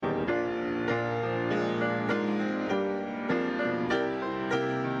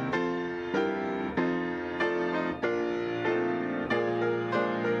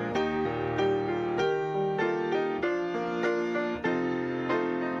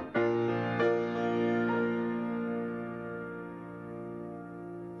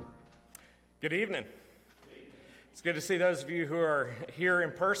Good evening. It's good to see those of you who are here in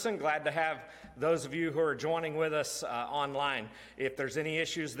person. Glad to have those of you who are joining with us online. If there's any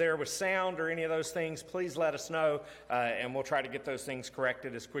issues there with sound or any of those things, please let us know, and we'll try to get those things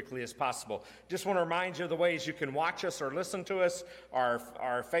corrected as quickly as possible. Just want to remind you of the ways you can watch us or listen to us. Our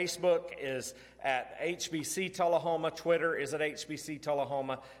Facebook is at HBC Tullahoma. Twitter is at HBC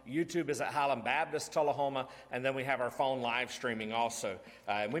Tullahoma. YouTube is at Highland Baptist Tullahoma. And then we have our phone live streaming also.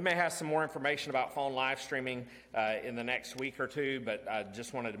 We may have some more information about phone live streaming in the next week or two, but I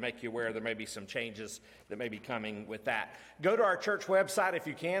just wanted to make you aware there may be some changes that may be coming with that. Go to our church website if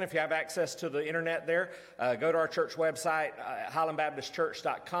you can, if you have access to the internet there. Go to our church website,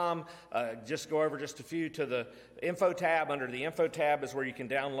 highlandbaptistchurch.com. Just go over just a few to the info tab. Under the info tab is where you can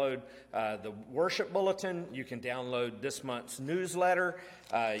download the worship bulletin. You can download this month's newsletter.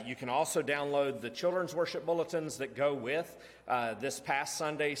 You can also download the children's worship bulletins that go with this past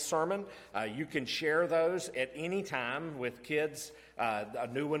Sunday's sermon. You can share those at any time with kids. A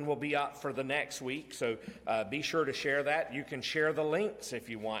new one will be up for the next week, so be sure to share that. You can share the links if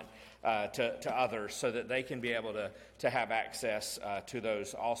you want to others so that they can be able to have access to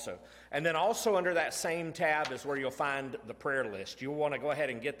those also. And then also under that same tab is where you'll find the prayer list. You'll want to go ahead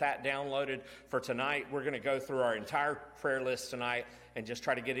and get that downloaded for tonight. We're going to go through our entire prayer list tonight and just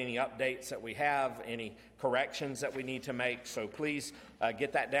try to get any updates that we have, any corrections that we need to make. So please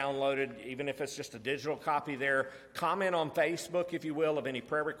get that downloaded, even if it's just a digital copy there. Comment on Facebook, if you will, of any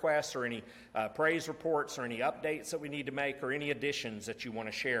prayer requests or any praise reports or any updates that we need to make or any additions that you want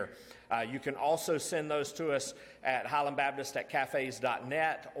to share. You can also send those to us at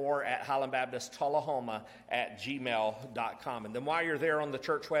highlandbaptist@cafes.net or at highlandbaptisttullahoma@gmail.com. And then while you're there on the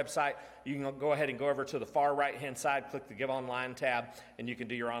church website, you can go ahead and go over to the far right-hand side, click the Give Online tab, and you can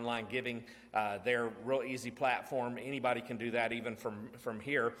do your online giving there. Real easy platform. Anybody can do that even from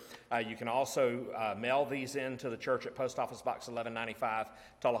here. You can also mail these in to the church at Post Office Box 1195,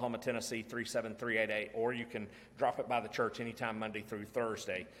 Tullahoma, Tennessee 37388, or you can drop it by the church anytime Monday through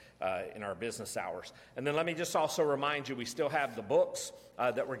Thursday in our business hours. And then let me just also remind you, we still have the books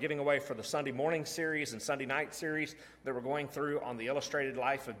that we're giving away for the Sunday morning series and Sunday night series that we're going through on the illustrated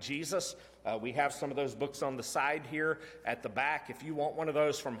life of Jesus. We have some of those books on the side here at the back. If you want one of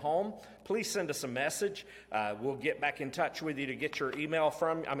those from home, please send us a message. We'll get back in touch with you to get your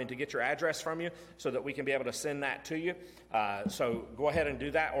to get your address from you so that we can be able to send that to you. So go ahead and do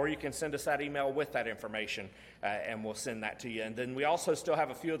that, or you can send us that email with that information, and we'll send that to you. And then we also still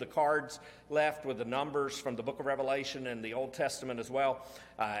have a few of the cards left with the numbers from the book of Revelation and the Old Testament as well.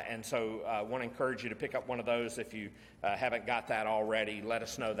 And so I want to encourage you to pick up one of those if you haven't got that already. Let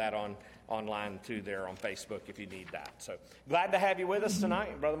us know that online too there on Facebook if you need that. So glad to have you with us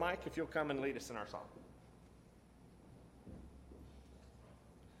tonight. Brother Mike, if you'll come and lead us in our song.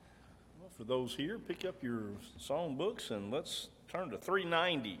 Well, for those here, pick up your song books and let's turn to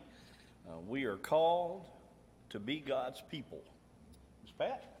 390. We are called to be God's people. Ms.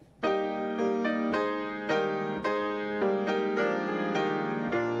 Pat? Let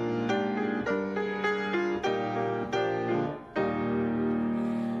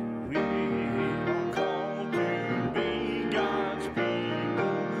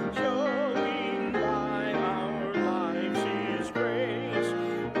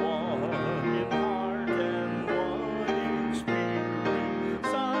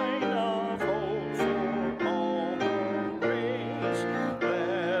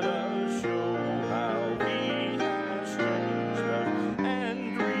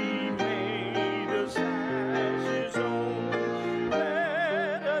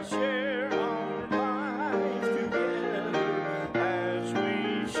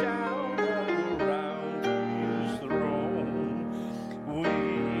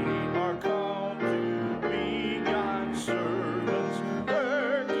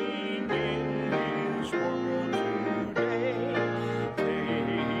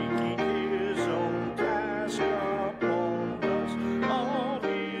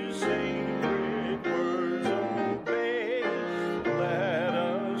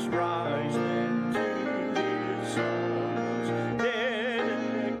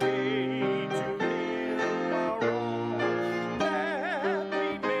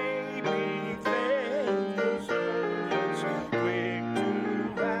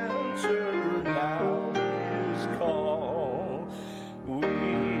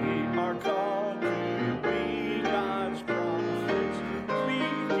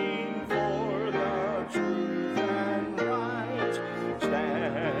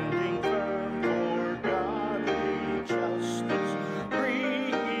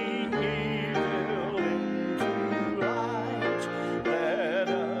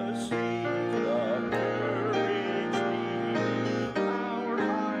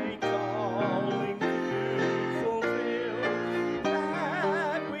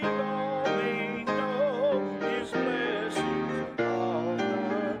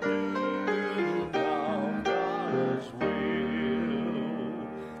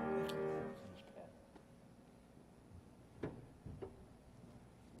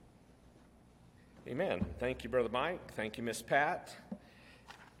Amen. Thank you, Brother Mike. Thank you, Miss Pat.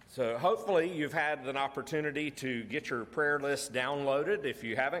 So hopefully you've had an opportunity to get your prayer list downloaded. If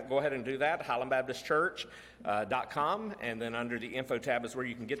you haven't, go ahead and do that, highlandbaptistchurch.com, and then under the info tab is where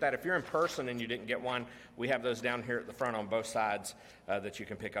you can get that. If you're in person and you didn't get one, we have those down here at the front on both sides that you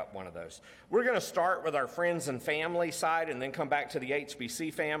can pick up one of those. We're going to start with our friends and family side and then come back to the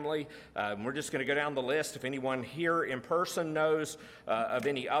HBC family. We're just going to go down the list. If anyone here in person knows of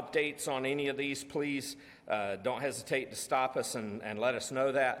any updates on any of these, please don't hesitate to stop us and let us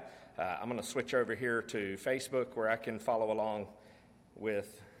know that. I'm going to switch over here to Facebook where I can follow along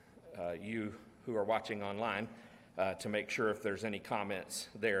with you who are watching online to make sure if there's any comments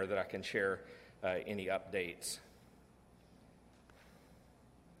there that I can share any updates.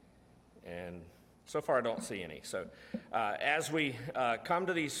 And so far I don't see any. So as we come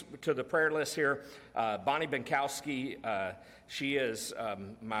to the prayer list here, Bonnie Benkowski, she is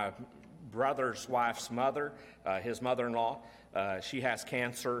my brother's wife's mother, his mother-in-law. She has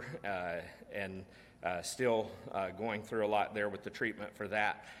cancer and still going through a lot there with the treatment for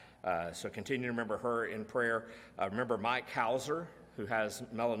that. So continue to remember her in prayer. Remember Mike Hauser, who has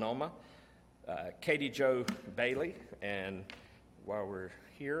melanoma. Katie Jo Bailey. And while we're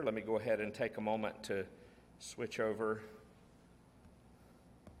here, let me go ahead and take a moment to switch over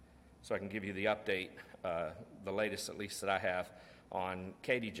so I can give you the update, the latest at least that I have on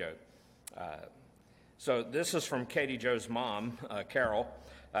Katie Jo. So this is from Katie Jo's mom, Carol.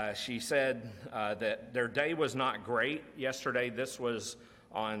 She said that their day was not great yesterday. This was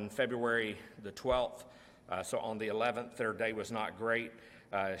on February the 12th. So on the 11th, their day was not great.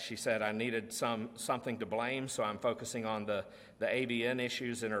 She said, I needed something to blame, so I'm focusing on the AVN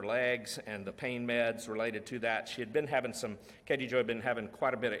issues in her legs and the pain meds related to that. Katie Jo had been having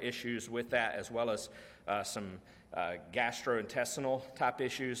quite a bit of issues with that, as well as some gastrointestinal type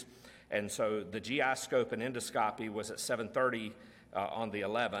issues. And so the GI scope and endoscopy was at 7:30 on the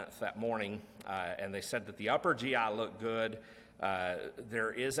 11th that morning, and they said that the upper GI looked good.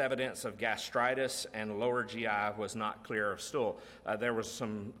 There is evidence of gastritis, and lower GI was not clear of stool. There was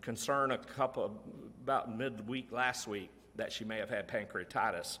some concern about midweek last week that she may have had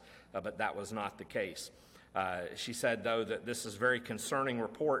pancreatitis, but that was not the case. She said, though, that this is a very concerning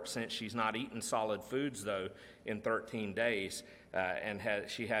report since she's not eaten solid foods, though, in 13 days, and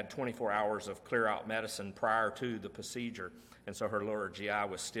she had 24 hours of clear-out medicine prior to the procedure, and so her lower GI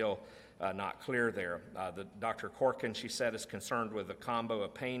was still not clear there. Dr. Corkin, she said, is concerned with a combo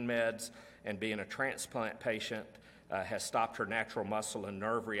of pain meds, and being a transplant patient has stopped her natural muscle and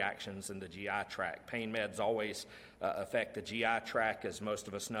nerve reactions in the GI tract. Pain meds always affect the GI tract, as most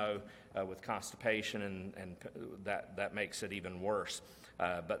of us know, with constipation, and that makes it even worse.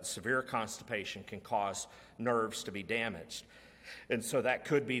 But severe constipation can cause nerves to be damaged. And so that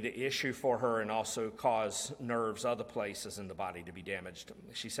could be the issue for her and also cause nerves other places in the body to be damaged.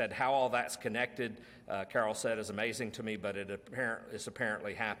 She said how all that's connected, Carol said, is amazing to me, but it's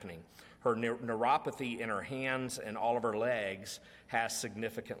apparently happening. Her neuropathy in her hands and all of her legs has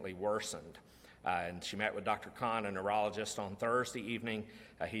significantly worsened. And she met with Dr. Khan, a neurologist, on Thursday evening.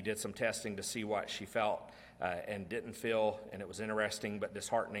 He did some testing to see what she felt and didn't feel, and it was interesting but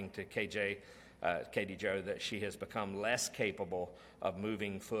disheartening to Katie Jo that she has become less capable of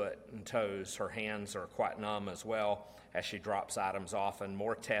moving foot and toes. Her hands are quite numb as well as she drops items off, and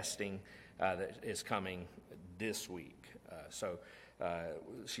more testing that is coming this week. So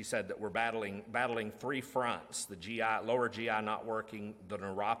she said that we're battling three fronts: the GI, lower GI not working, the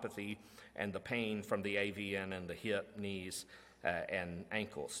neuropathy, and the pain from the AVN and the hip, knees, and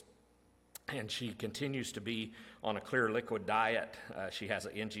ankles. And she continues to be on a clear liquid diet. She has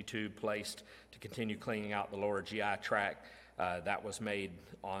an NG tube placed to continue cleaning out the lower GI tract. That was made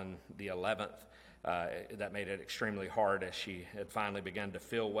on the 11th. That made it extremely hard as she had finally begun to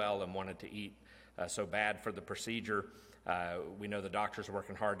feel well and wanted to eat so bad for the procedure. We know the doctors are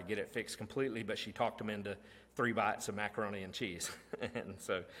working hard to get it fixed completely, but she talked them into 3 bites of macaroni and cheese. And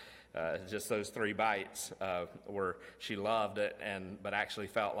so just those 3 bites were, she loved it, but actually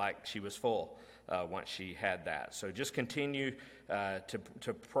felt like she was full once she had that. So just continue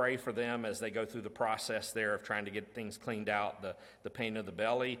to pray for them as they go through the process there of trying to get things cleaned out. The pain of the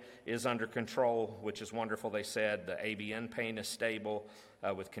belly is under control, which is wonderful, they said. The AVN pain is stable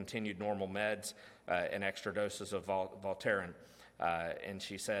with continued normal meds and extra doses of Voltaren. And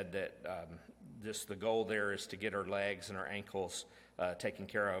she said that just the goal there is to get her legs and her ankles taken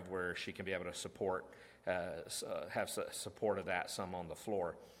care of, where she can be able to have support of that some on the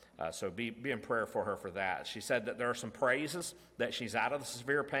floor. So be in prayer for her for that. She said that there are some praises that she's out of the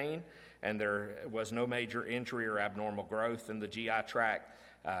severe pain, and there was no major injury or abnormal growth in the GI tract.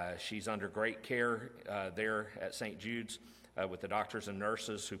 She's under great care there at St. Jude's with the doctors and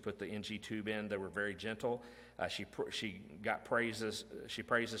nurses who put the NG tube in. They were very gentle. She praises she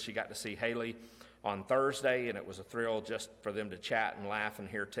got to see Haley on Thursday, and it was a thrill just for them to chat and laugh and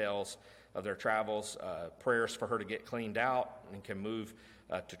hear tales of their travels. Prayers for her to get cleaned out and can move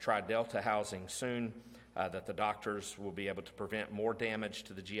to Tri-Delta housing soon, that the doctors will be able to prevent more damage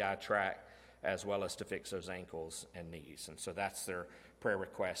to the GI tract as well as to fix those ankles and knees. And so that's their prayer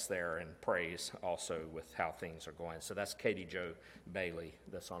request there, and praise also with how things are going. So that's Katie Jo Bailey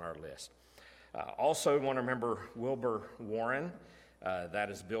that's on our list. Also want to remember Wilbur Warren. That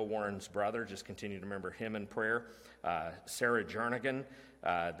is Bill Warren's brother. Just continue to remember him in prayer. Sarah Jernigan.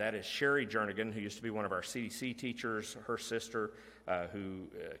 That is Sherry Jernigan, who used to be one of our CDC teachers, her sister, who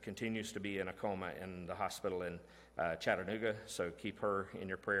continues to be in a coma in the hospital in Chattanooga. So keep her in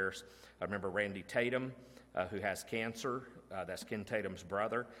your prayers. I remember Randy Tatum, who has cancer. That's Ken Tatum's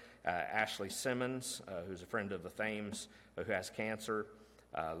brother. Ashley Simmons, who's a friend of the Thames, who has cancer.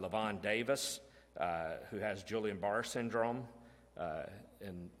 LaVon Davis, who has Guillain-Barré syndrome,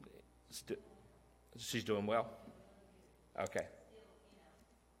 and she's doing well? Okay.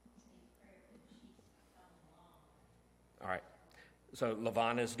 All right. So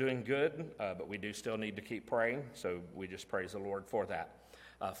LaVon is doing good, but we do still need to keep praying, so we just praise the Lord for that.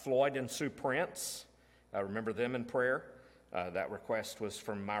 Floyd and Sue Prince, remember them in prayer. That request was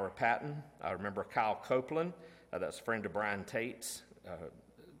from Myra Patton. I remember Kyle Copeland, that's a friend of Brian Tate's,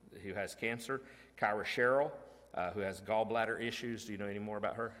 who has cancer. Kyra Sherrill, who has gallbladder issues. Do you know any more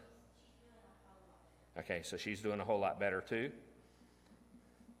about her? Okay, so she's doing a whole lot better too.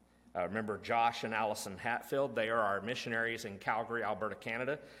 Remember Josh and Allison Hatfield. They are our missionaries in Calgary, Alberta,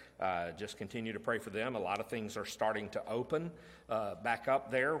 Canada. Just continue to pray for them. A lot of things are starting to open back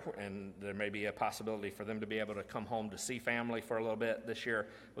up there, and there may be a possibility for them to be able to come home to see family for a little bit this year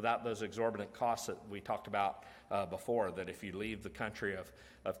without those exorbitant costs that we talked about before, that if you leave the country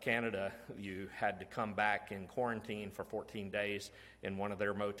of Canada, you had to come back in quarantine for 14 days in one of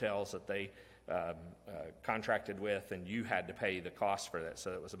their motels that they contracted with, and you had to pay the cost for that.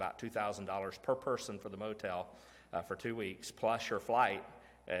 So it was about $2,000 per person for the motel for 2 weeks, plus your flight.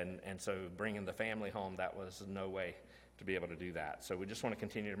 And so bringing the family home, that was no way to be able to do that. So we just want to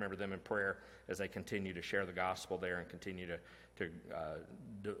continue to remember them in prayer as they continue to share the gospel there and continue to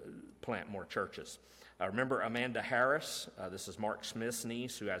plant more churches. Remember Amanda Harris. This is Mark Smith's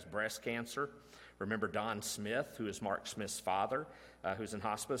niece who has breast cancer. Remember Don Smith, who is Mark Smith's father, who's in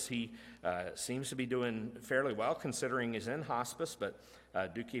hospice. He seems to be doing fairly well considering he's in hospice, but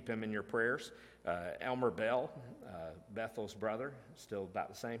do keep him in your prayers. Elmer Bell, Bethel's brother, still about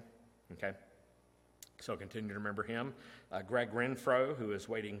the same. Okay. So continue to remember him. Greg Renfro, who is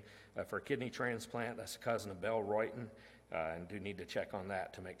waiting for a kidney transplant. That's a cousin of Bell Royton. And do need to check on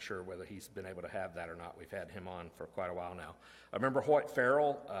that to make sure whether he's been able to have that or not. We've had him on for quite a while now. I remember Hoyt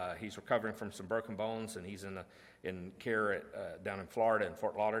Farrell. He's recovering from some broken bones, and he's in care down in Florida in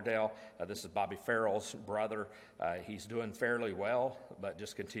Fort Lauderdale. This is Bobby Farrell's brother. He's doing fairly well, but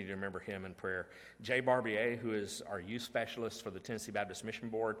just continue to remember him in prayer. Jay Barbier, who is our youth specialist for the Tennessee Baptist Mission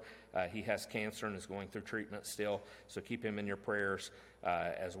Board, he has cancer and is going through treatment still, so keep him in your prayers,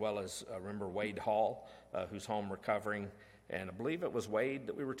 as well as remember Wade Hall, who's home recovering. And I believe it was Wade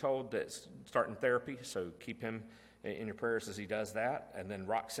that we were told that's starting therapy, so keep him in your prayers as he does that. And then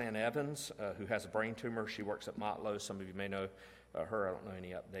Roxanne Evans, who has a brain tumor. She works at Motlow. Some of you may know her. I don't know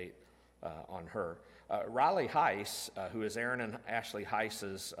any update on her. Riley Heiss, who is Aaron and Ashley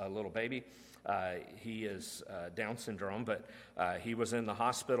Heiss's little baby. He is Down syndrome, but he was in the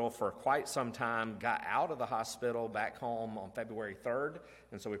hospital for quite some time, got out of the hospital back home on February 3rd,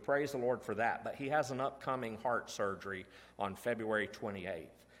 and so we praise the Lord for that. But he has an upcoming heart surgery on February 28th,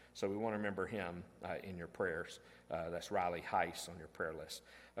 so we want to remember him in your prayers. That's Riley Heiss on your prayer list.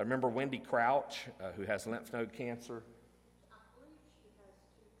 Remember Wendy Crouch, who has lymph node cancer. I believe she has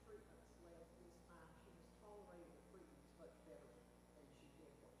 2 treatments left this time. She was tolerating the treatments much better than she did what she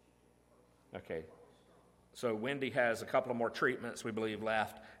did the first time. Okay. So Wendy has a couple of more treatments, we believe,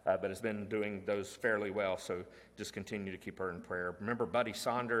 left, but has been doing those fairly well. So just continue to keep her in prayer. Remember Buddy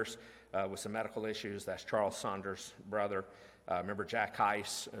Saunders with some medical issues. That's Charles Saunders' brother. Remember Jack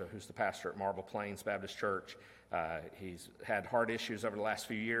Heiss, who's the pastor at Marble Plains Baptist Church. He's had heart issues over the last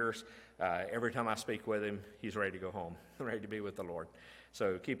few years. Every time I speak with him, he's ready to go home, ready to be with the Lord.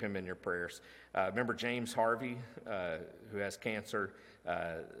 So keep him in your prayers. Remember James Harvey, who has cancer,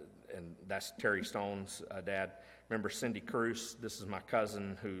 and that's Terry Stone's dad. Remember Cindy Cruz. This is my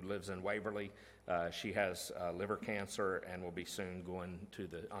cousin who lives in Waverly. She has liver cancer and will be soon going to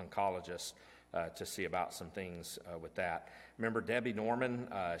the oncologist to see about some things with that. Remember Debbie Norman?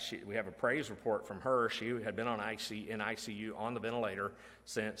 We have a praise report from her. She had been in ICU on the ventilator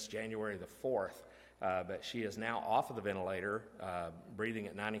since January the 4th, but she is now off of the ventilator, breathing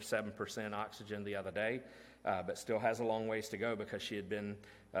at 97% oxygen the other day, but still has a long ways to go because she had been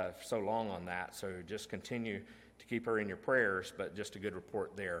so long on that. So just continue to keep her in your prayers, but just a good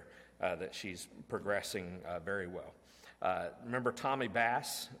report there that she's progressing very well. Remember Tommy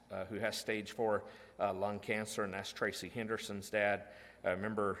Bass, who has stage 4 lung cancer, and that's Tracy Henderson's dad.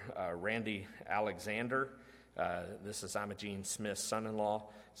 Remember Randy Alexander. This is Imogene Smith's son-in-law,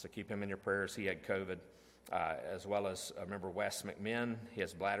 so keep him in your prayers. He had COVID. As well as remember Wes McMinn. He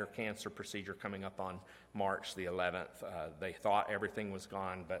has bladder cancer procedure coming up on March the 11th. They thought everything was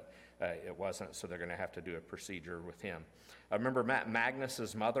gone, but it wasn't, so they're going to have to do a procedure with him. Remember Matt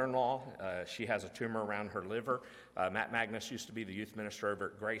Magnus's mother-in-law. She has a tumor around her liver. Matt Magnus used to be the youth minister over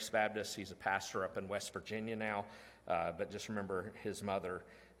at Grace Baptist. He's a pastor up in West Virginia now, but just remember his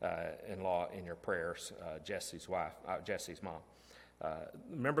mother-in-law in your prayers, Jesse's mom.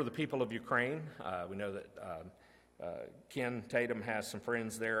 Remember the people of Ukraine. We know that Ken Tatum has some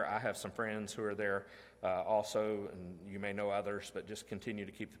friends there. I have some friends who are there also, and you may know others, but just continue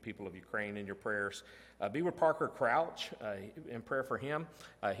to keep the people of Ukraine in your prayers. Be with Parker Crouch in prayer for him.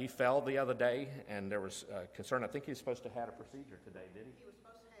 He fell the other day, and there was concern. I think he was supposed to have a procedure today, did he? He was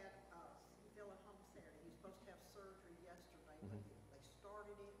supposed to have, he fell at home Saturday. He was supposed to have surgery yesterday, but they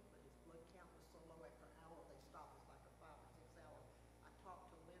started it, but his blood count was so low after an hour, they stopped. It's like a 5 or 6 hour. I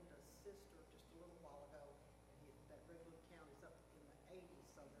talked to Linda's sister just a little while ago, and that red blood count is up in the 80s,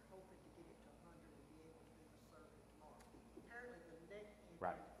 so they're hoping to get it to 100 and be able to do the surgery tomorrow. Apparently the neck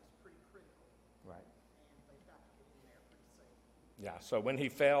injury is pretty critical. Right. And they've got to get him there pretty soon. Yeah, so when he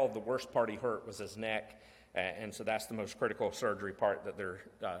fell, the worst part he hurt was his neck, and so that's the most critical surgery part that they're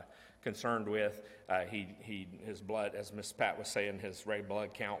concerned with. His blood, as Miss Pat was saying, his red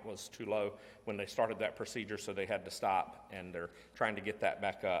blood count was too low when they started that procedure, so they had to stop, and they're trying to get that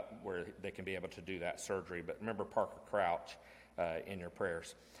back up where they can be able to do that surgery. But remember Parker Crouch in your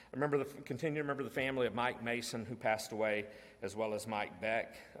prayers. Continue to remember the family of Mike Mason, who passed away, as well as Mike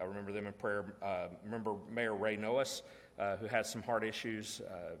Beck. Remember them in prayer. Remember Mayor Ray Noas, who had some heart issues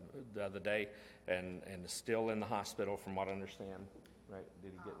the other day and is still in the hospital, from what I understand. Right?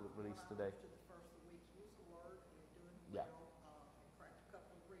 Did he get released today? To the first of the week, he was alert and doing well, and cracked a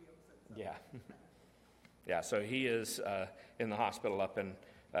couple of ribs. And Yeah. Yeah, so he is in the hospital up in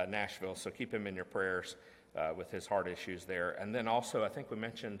Nashville, so keep him in your prayers with his heart issues there. And then also, I think we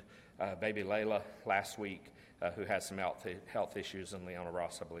mentioned baby Layla last week, who has some health issues, and Leona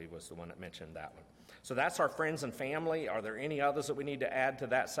Ross, I believe, was the one that mentioned that one. So that's our friends and family. Are there any others that we need to add to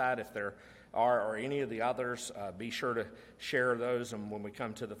that side? If there are, or any of the others, be sure to share those, and when we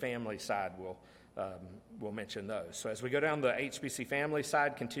come to the family side, we'll mention those. So as we go down the HBC family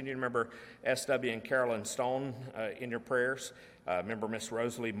side, continue to remember SW and Carolyn Stone in your prayers. Remember Miss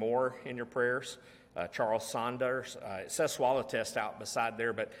Rosalie Moore in your prayers. Charles Saunders. It says swallow test out beside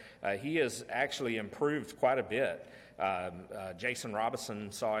there, but he has actually improved quite a bit. Jason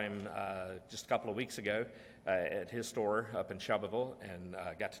Robinson saw him just a couple of weeks ago at his store up in Shelbyville, and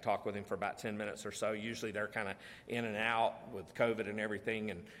got to talk with him for about 10 minutes or so. Usually they're kind of in and out with COVID and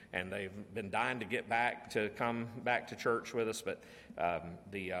everything, and they've been dying to come back to church with us, but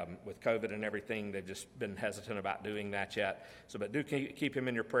with COVID and everything, they've just been hesitant about doing that yet. So, but do keep him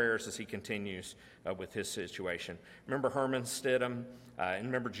in your prayers as he continues with his situation. Remember Herman Stidham, and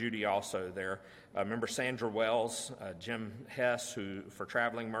remember Judy also there. Remember Sandra Wells, Jim Hess, who for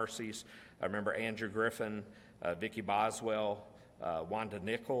Traveling Mercies. Remember Andrew Griffin, Vicki Boswell, Wanda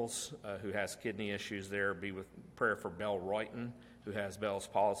Nichols, who has kidney issues there. Be with prayer for Belle Royton, who has Bell's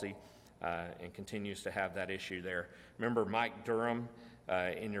palsy and continues to have that issue there. Remember Mike Durham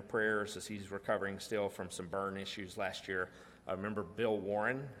in your prayers as he's recovering still from some burn issues last year. Remember Bill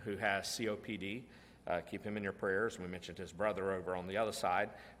Warren, who has COPD. Keep him in your prayers. We mentioned his brother over on the other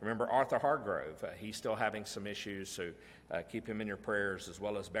side. Remember Arthur Hargrove. He's still having some issues, so keep him in your prayers, as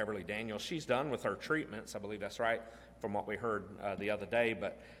well as Beverly Daniels. She's done with her treatments, I believe that's right, from what we heard the other day,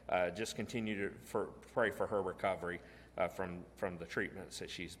 but just continue to pray for her recovery from the treatments that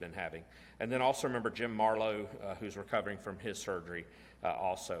she's been having. And then also remember Jim Marlowe, who's recovering from his surgery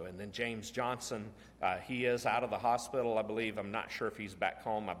also. And then James Johnson, he is out of the hospital, I believe. I'm not sure if he's back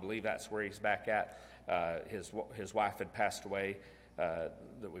home. I believe that's where he's back at. His wife had passed away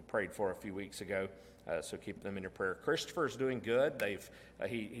that we prayed for a few weeks ago, so keep them in your prayer. Christopher's doing good.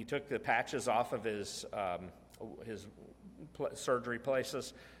 He took the patches off of his surgery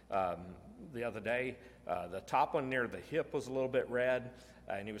places the other day. The top one near the hip was a little bit red,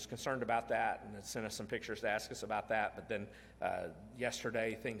 and he was concerned about that and had sent us some pictures to ask us about that. But then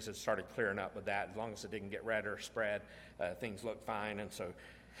yesterday, things had started clearing up with that. As long as it didn't get red or spread, things looked fine. And so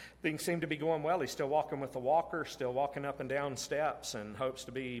things seem to be going well. He's still walking with the walker, still walking up and down steps, and hopes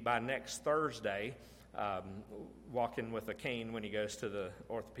to be by next Thursday walking with a cane when he goes to the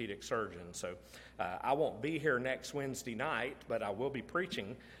orthopedic surgeon. So I won't be here next Wednesday night, but I will be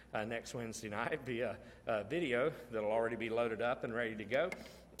preaching next Wednesday night via video that'll already be loaded up and ready to go.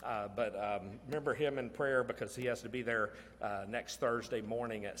 But remember him in prayer, because he has to be there next Thursday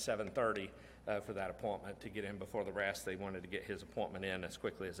morning at 7:30 for that appointment to get in before the rest. They wanted to get his appointment in as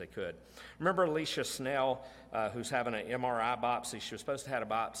quickly as they could. Remember Alicia Snell, who's having an MRI biopsy. She was supposed to have a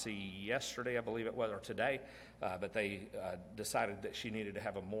biopsy yesterday, I believe it was, or today, but they decided that she needed to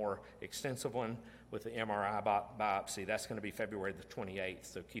have a more extensive one with the MRI biopsy. That's going to be February the 28th,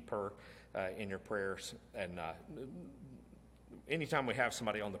 so keep her in your prayers. And anytime we have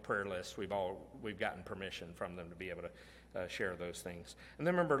somebody on the prayer list, we've gotten permission from them to be able to share those things. And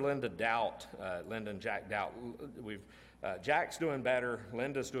then remember Linda Doubt, Linda and Jack Doubt. Jack's doing better,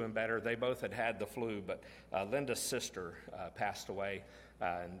 Linda's doing better. They both had the flu, but Linda's sister passed away,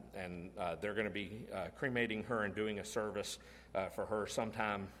 and they're going to be cremating her and doing a service for her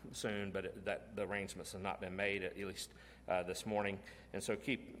sometime soon, but the arrangements have not been made, at least this morning. And so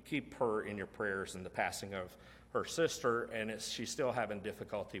keep her in your prayers in the passing of her sister, and she's still having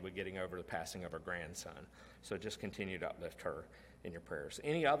difficulty with getting over the passing of her grandson. So just continue to uplift her in your prayers.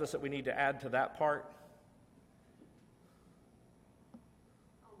 Any others that we need to add to that part?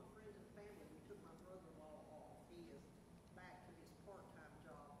 On the friends and family, we took my brother-in-law off. He is back to his part-time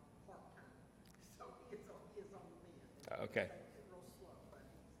job, part-time. So he is on the mend. Okay. It's real slow, but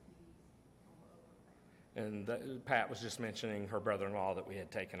he's on the upward path. And Pat was just mentioning her brother-in-law that we had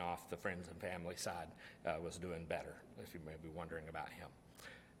taken off the friends and family side was doing better, if you may be wondering about him.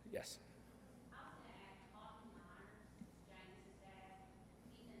 Yes? I was going to add Cotton Myers, James' dad.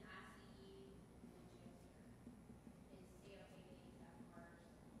 He's in ICU in Winchester. His COPD got worse.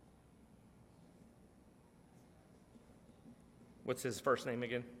 What's his first name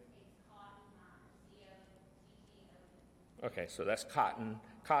again? It's Cotton Myers, C-O-T-T-O-N. Okay, so that's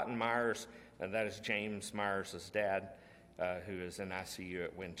Cotton Myers, and that is James Myers' dad, who is in ICU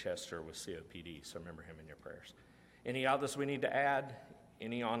at Winchester with COPD. So remember him in your prayers. Any others we need to add?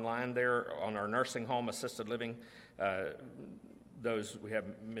 Any online there on our nursing home, assisted living? Those we have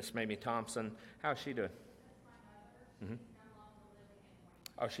Miss Mamie Thompson. How's she doing? Mm-hmm.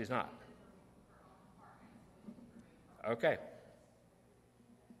 Oh, she's not. Okay.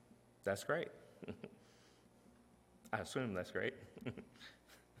 That's great. I assume that's great.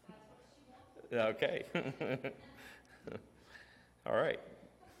 Okay. All right.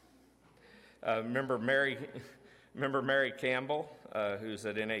 Remember Mary Campbell, who's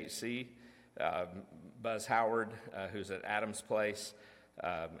at NHC, Buzz Howard, who's at Adams Place,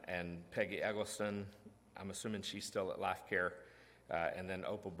 and Peggy Eggleston. I'm assuming she's still at Life Care, and then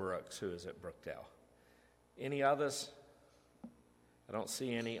Opal Brooks, who is at Brookdale. Any others? I don't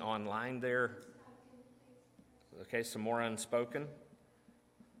see any online there. Okay, some more unspoken.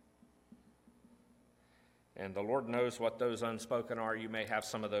 And the Lord knows what those unspoken are. You may have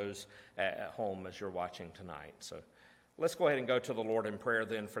some of those at home as you're watching tonight. So let's go ahead and go to the Lord in prayer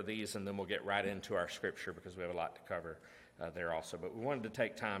then for these, and then we'll get right into our scripture because we have a lot to cover there also. But we wanted to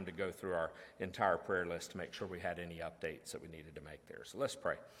take time to go through our entire prayer list to make sure we had any updates that we needed to make there. So let's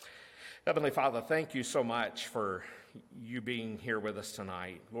pray. Heavenly Father, thank you so much for you being here with us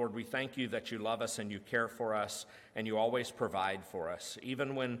tonight. Lord, we thank you that you love us and you care for us and you always provide for us,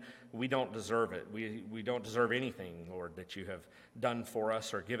 even when we don't deserve it. We don't deserve anything, Lord, that you have done for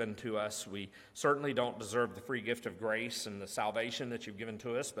us or given to us. We certainly don't deserve the free gift of grace and the salvation that you've given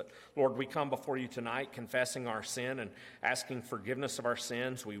to us. But Lord, we come before you tonight confessing our sin and asking forgiveness of our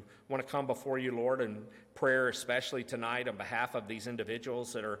sins. We want to come before you, Lord, in prayer, especially tonight on behalf of these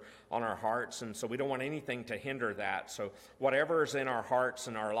individuals that are on our hearts. And so we don't want anything to hinder that. So whatever is in our hearts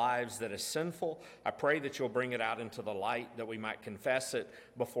and our lives that is sinful, I pray that you'll bring it out into the light, that we might confess it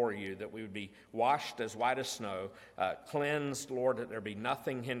before you, that we would be washed as white as snow, cleansed, Lord, that there be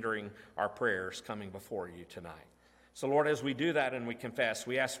nothing hindering our prayers coming before you tonight. So, Lord, as we do that and we confess,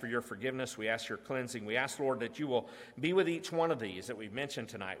 we ask for your forgiveness, we ask your cleansing, we ask, Lord, that you will be with each one of these that we've mentioned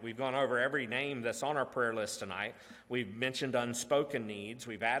tonight. We've gone over every name that's on our prayer list tonight. We've mentioned unspoken needs.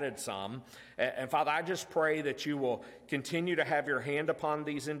 We've added some. And Father, I just pray that you will continue to have your hand upon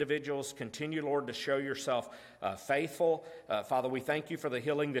these individuals. Continue, Lord, to show yourself faithful. Father, we thank you for the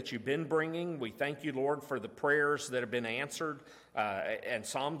healing that you've been bringing. We thank you, Lord, for the prayers that have been answered, and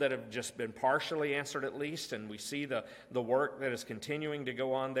some that have just been partially answered at least, and we see the work that is continuing to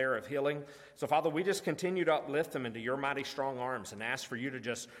go on there of healing. So, Father, we just continue to uplift them into your mighty strong arms and ask for you to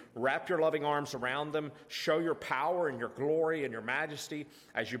just wrap your loving arms around them, show your power and your glory and your majesty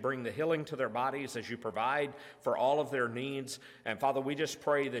as you bring the healing to their bodies, as you provide for all of their needs. And, Father, we just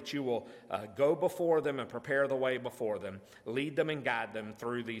pray that you will go before them and prepare the way before them, lead them and guide them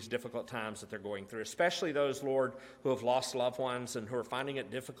through these difficult times that they're going through, especially those, Lord, who have lost loved ones and who are finding it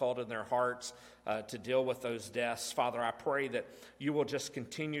difficult in their hearts to deal with those deaths. Father, I pray that you will just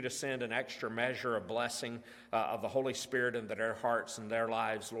continue to send an extra measure of blessing of the Holy Spirit into their hearts and their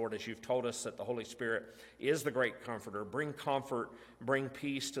lives, Lord, as you've told us that the Holy Spirit is the great comforter. Bring comfort, bring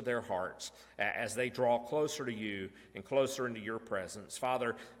peace to their hearts as they draw closer to you and closer into your presence.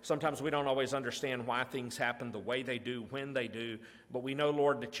 Father, sometimes we don't always understand why things happen the way they do, when they do, but we know,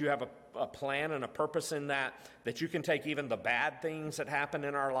 Lord, that you have a plan and a purpose in that you can take even the bad things that happen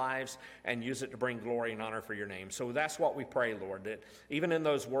in our lives and use it to bring glory and honor for your name. So that's what we pray, Lord, that even in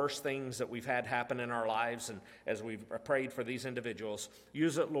those worst things that we've had happen in our lives, and as we've prayed for these individuals,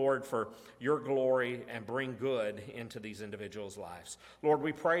 use it, Lord, for your glory and bring good into these individuals' lives. Lord,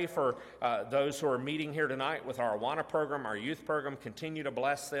 we pray for those who are meeting here tonight with our Awana program, our youth program. Continue to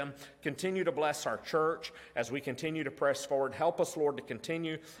bless them. Continue to bless our church as we continue to press forward. Help us, Lord, to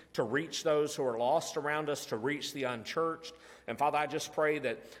continue to reach those who are lost around us, to reach the unchurched. And Father, I just pray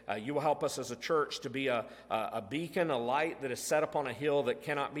that you will help us as a church to be a beacon, a light that is set upon a hill that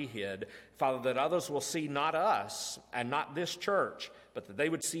cannot be hid. Father, that others will see not us and not this church, but that they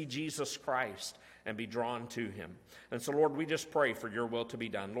would see Jesus Christ and be drawn to him. And so, Lord, we just pray for your will to be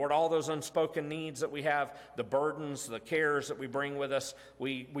done. Lord, all those unspoken needs that we have, the burdens, the cares that we bring with us,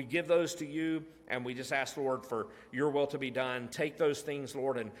 we give those to you, and we just ask, Lord, for your will to be done. Take those things,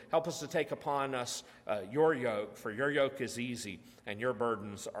 Lord, and help us to take upon us your yoke, for your yoke is easy and your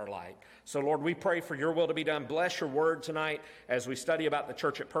burdens are light. So, Lord, we pray for your will to be done. Bless your word tonight as we study about the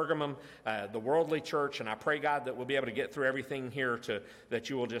church at Pergamum, the worldly church, and I pray, God, that we'll be able to get through everything here, that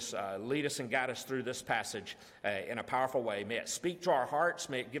you will just lead us and guide us through this passage in a powerful way. May it speak to our hearts.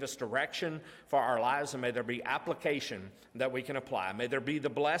 May it give us direction for our lives, and may there be application that we can apply. May there be the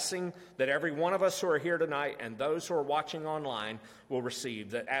blessing that every one of us who are here tonight and those who are watching online will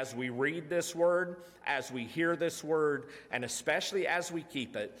receive, that as we read this word, as we hear this word, and especially as we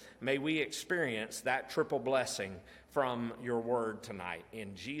keep it, may we experience that triple blessing from your word tonight.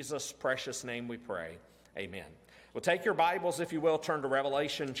 In Jesus' precious name we pray. Amen. Well, take your Bibles, if you will, turn to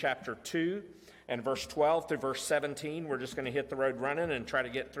Revelation chapter 2 and verse 12 through verse 17. We're just going to hit the road running and try to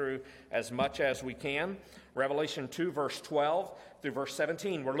get through as much as we can. Revelation 2, verse 12 through verse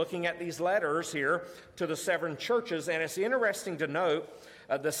 17. We're looking at these letters here to the 7 churches, and it's interesting to note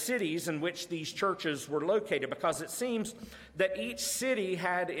the cities in which these churches were located, because it seems that each city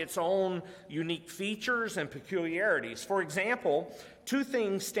had its own unique features and peculiarities. For example, 2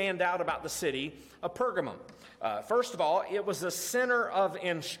 things stand out about the city of Pergamum. First of all, it was a center of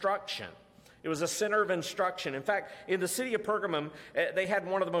instruction. It was a center of instruction. In fact, in the city of Pergamum, they had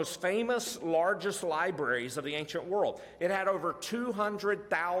one of the most famous, largest libraries of the ancient world. It had over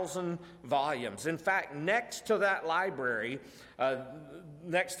 200,000 volumes. In fact, next to that library,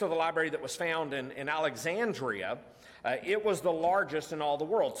 next to the library that was found in Alexandria, it was the largest in all the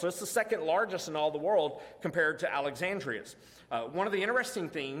world. So it's the second largest in all the world compared to Alexandria's. One of the interesting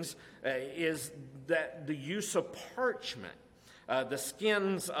things is that the use of parchment, the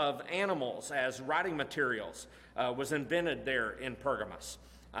skins of animals as writing materials, was invented there in Pergamus.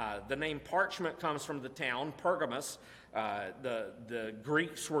 The name parchment comes from the town Pergamus. The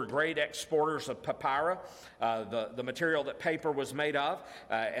Greeks were great exporters of papyri, the material that paper was made of,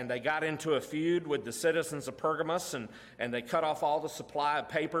 and they got into a feud with the citizens of Pergamus, and they cut off all the supply of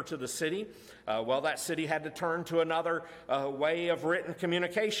paper to the city. Well, that city had to turn to another way of written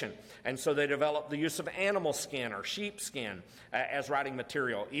communication, and so they developed the use of animal skin or sheep skin as writing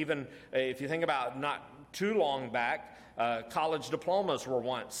material. Even if you think about not too long back, college diplomas were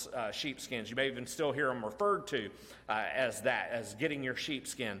once sheepskins. You may even still hear them referred to as that, as getting your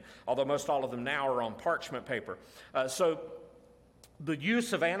sheepskin, although most all of them now are on parchment paper. So the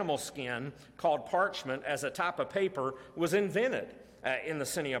use of animal skin, called parchment, as a type of paper was invented in the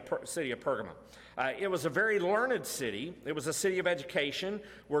city of Pergamum. It was a very learned city. It was a city of education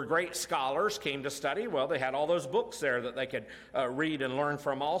where great scholars came to study. Well, they had all those books there that they could read and learn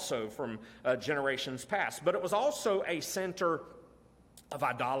from also from generations past. But it was also a center of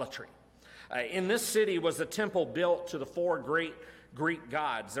idolatry. In this city was a temple built to the 4 great Greek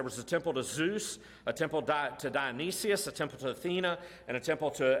gods. There was a temple to Zeus, a temple to Dionysius, a temple to Athena, and a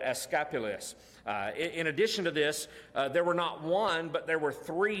temple to Asclepius. In addition to this, there were not one, but there were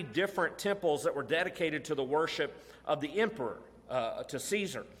 3 different temples that were dedicated to the worship of the emperor, to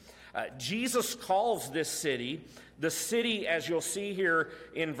Caesar. Jesus calls this city, the city, as you'll see here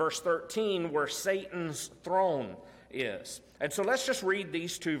in verse 13, where Satan's throne is. And so let's just read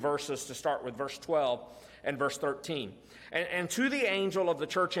these 2 verses to start with, verse 12 and verse 13. And to the angel of the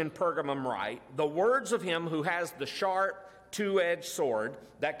church in Pergamum write, the words of him who has the sharp, 2-edged sword.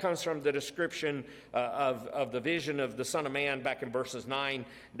 That comes from the description of the vision of the Son of Man back in verses 9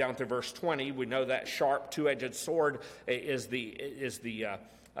 down through verse 20. We know that sharp, 2-edged sword is the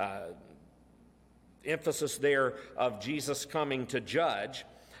emphasis there of Jesus coming to judge.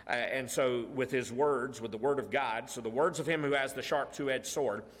 And so with his words, with the word of God, so the words of him who has the sharp 2-edged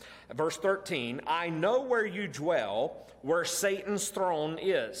sword. Verse 13, I know where you dwell, where Satan's throne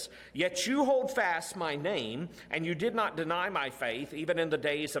is. Yet you hold fast my name, and you did not deny my faith, even in the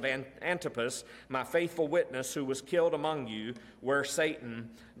days of Antipas, my faithful witness, who was killed among you, where Satan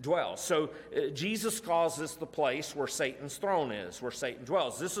dwells. So Jesus calls this the place where Satan's throne is, where Satan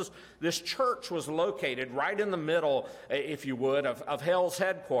dwells. This church was located right in the middle, if you would, of hell's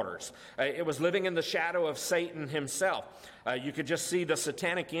headquarters. It was living in the shadow of Satan himself. You could just see the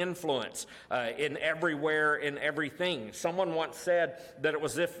satanic influence in everywhere, in everything. Someone once said that it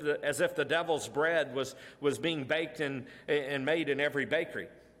was as if the devil's bread was being baked and made in every bakery.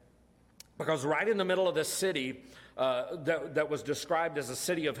 Because right in the middle of this city that was described as a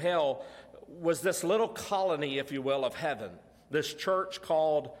city of hell was this little colony, if you will, of heaven, this church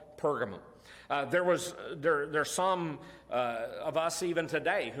called Pergamum. There's some of us even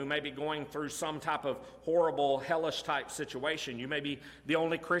today who may be going through some type of horrible, hellish type situation. You may be the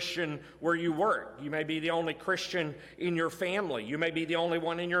only Christian where you work. You may be the only Christian in your family. You may be the only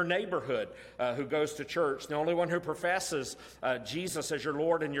one in your neighborhood who goes to church, the only one who professes Jesus as your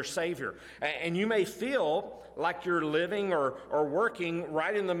Lord and your Savior. And you may feel like you're living or working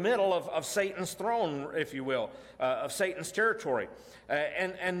right in the middle of Satan's throne, if you will, of Satan's territory.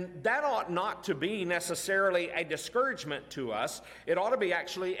 And that ought not to be necessarily a discouragement to us. It ought to be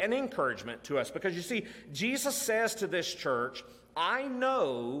actually an encouragement to us. Because you see, Jesus says to this church, I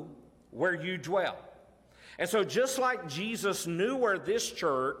know where you dwell. And so just like Jesus knew where this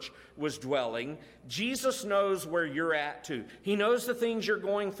church was dwelling, Jesus knows where you're at too. He knows the things you're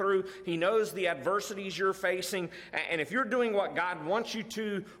going through. He knows the adversities you're facing. And if you're doing what God wants you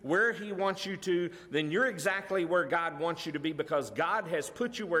to, where he wants you to, then you're exactly where God wants you to be, because God has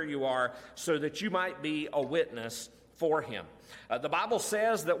put you where you are so that you might be a witness for him. The Bible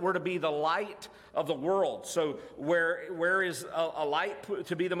says that we're to be the light of the world. So where is a light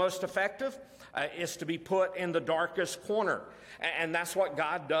to be the most effective? Is to be put in the darkest corner. And that's what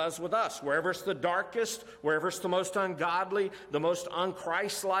God does with us. Wherever it's the darkest, wherever it's the most ungodly, the most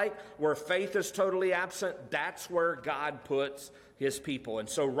unchristlike, where faith is totally absent, that's where God puts his people. And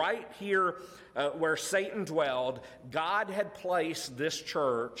so right here where Satan dwelled, God had placed this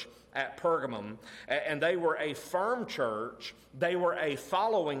church at Pergamum, and they were a firm church, they were a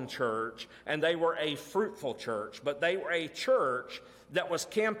following church, and they were a fruitful church. But they were a church that was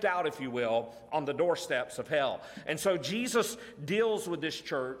camped out, if you will, on the doorsteps of hell. And so Jesus deals with this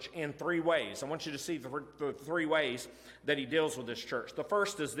church in 3 ways. I want you to see the 3 ways that he deals with this church. The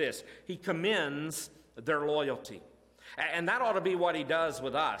first is this: he commends their loyalty. And that ought to be what he does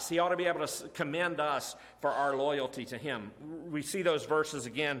with us. He ought to be able to commend us for our loyalty to him. We see those verses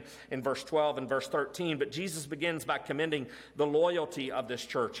again in verse 12 and verse 13, but Jesus begins by commending the loyalty of this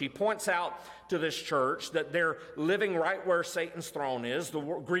church. He points out to this church that they're living right where Satan's throne is. The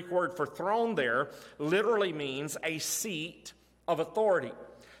Greek word for throne there literally means a seat of authority.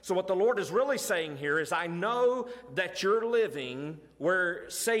 So what the Lord is really saying here is, I know that you're living where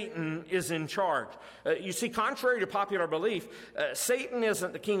Satan is in charge. You see, contrary to popular belief, Satan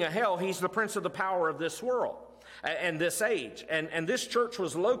isn't the king of hell. He's the prince of the power of this world and this age. And this church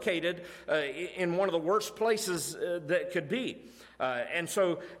was located in one of the worst places that could be. And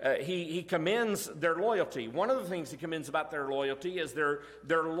so he commends their loyalty. One of the things he commends about their loyalty is they're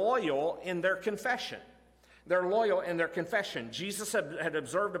loyal in their confession. They're loyal in their confession. Jesus had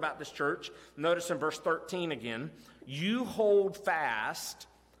observed about this church. Notice in verse 13 again, you hold fast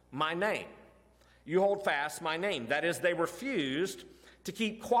my name. You hold fast my name. That is, they refused to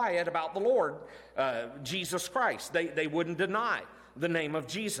keep quiet about the Lord, Jesus Christ. They wouldn't deny the name of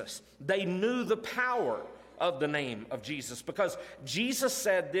Jesus. They knew the power of the name of Jesus, because Jesus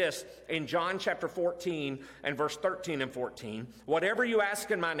said this in John chapter 14 and verse 13 and 14, "Whatever you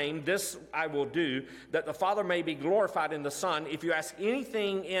ask in my name, this I will do, that the Father may be glorified in the Son. If you ask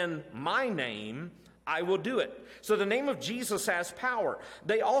anything in my name, I will do it." So the name of Jesus has power.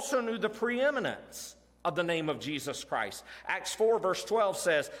 They also knew the preeminence of the name of Jesus Christ. Acts 4 verse 12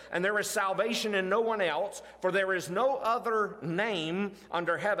 says, "And there is salvation in no one else, for there is no other name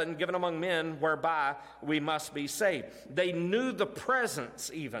under heaven given among men whereby we must be saved." They knew the presence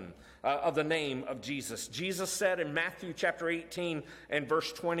even of the name of Jesus. Jesus said in Matthew chapter 18 and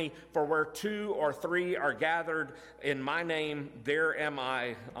verse 20, "For where 2 or 3 are gathered in my name, there am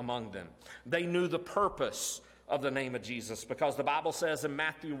I among them." They knew the purpose of the name of Jesus, because the Bible says in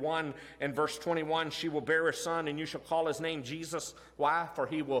Matthew 1 and verse 21, "She will bear a son, and you shall call his name Jesus." Why? For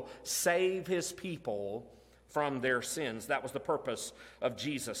he will save his people from their sins. That was the purpose of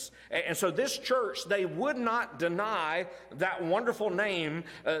Jesus. And so this church, they would not deny that wonderful name.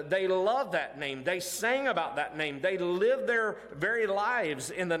 They loved that name. They sang about that name. They lived their very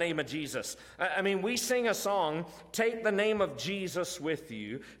lives in the name of Jesus. I mean, we sing a song, "Take the name of Jesus with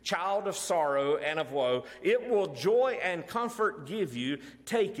you, child of sorrow and of woe. It will joy and comfort give you.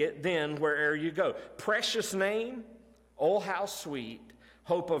 Take it then where'er you go." Precious name, oh how sweet,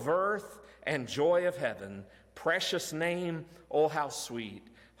 hope of earth and joy of heaven. Precious name, oh how sweet,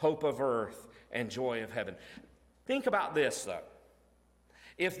 hope of earth and joy of heaven. Think about this, though.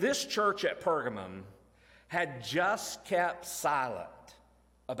 If this church at Pergamum had just kept silent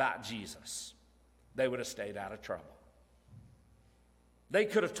about Jesus, they would have stayed out of trouble. They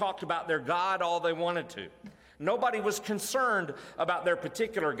could have talked about their God all they wanted to. Nobody was concerned about their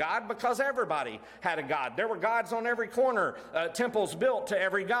particular God, because everybody had a God. There were gods on every corner, temples built to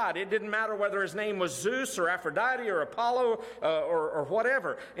every god. It didn't matter whether his name was Zeus or Aphrodite or Apollo or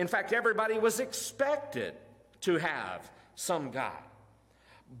whatever. In fact, everybody was expected to have some God.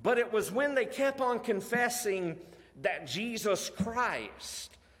 But it was when they kept on confessing that Jesus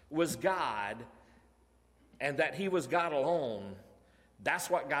Christ was God and that he was God alone, that's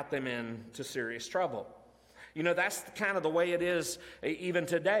what got them into serious trouble. You know, that's kind of the way it is even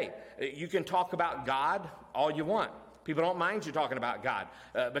today. You can talk about God all you want. People don't mind you talking about God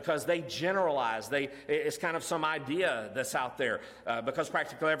because they generalize. It's kind of some idea that's out there because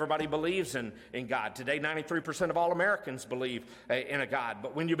practically everybody believes in God. Today, 93% of all Americans believe in a God.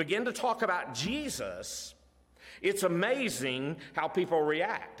 But when you begin to talk about Jesus, it's amazing how people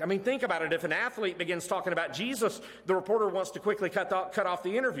react. I mean, think about it. If an athlete begins talking about Jesus, the reporter wants to quickly cut off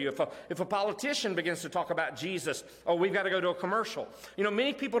the interview. If a politician begins to talk about Jesus, oh, we've got to go to a commercial. You know,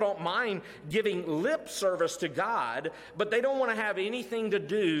 many people don't mind giving lip service to God, but they don't want to have anything to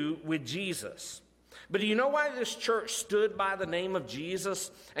do with Jesus. But do you know why this church stood by the name of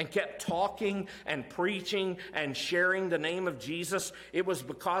Jesus and kept talking and preaching and sharing the name of Jesus? It was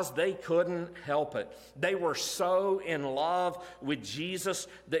because they couldn't help it. They were so in love with Jesus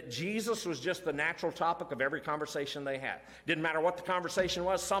that Jesus was just the natural topic of every conversation they had. Didn't matter what the conversation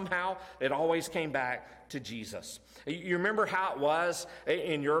was, somehow it always came back to Jesus. You remember how it was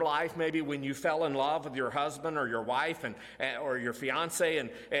in your life, maybe when you fell in love with your husband or your wife or your fiance,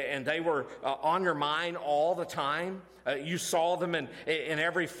 and they were on your mind all the time? You saw them in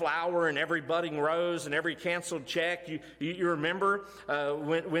every flower and every budding rose and every canceled check. You remember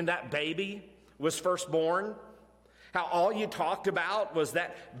when that baby was first born? How all you talked about was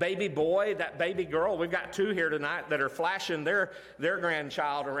that baby boy, that baby girl. We've got two here tonight that are flashing their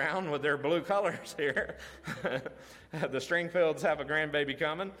grandchild around with their blue colors here. The Stringfields have a grandbaby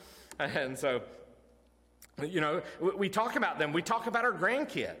coming. And so, you know, we talk about them. We talk about our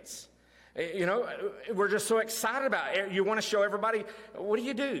grandkids. You know, we're just so excited about it. You want to show everybody. What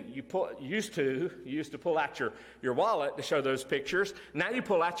do? You used to pull out your wallet to show those pictures. Now you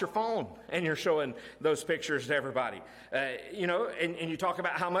pull out your phone and you're showing those pictures to everybody. You know, and you talk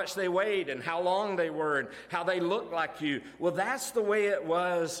about how much they weighed and how long they were and how they looked like you. Well, that's the way it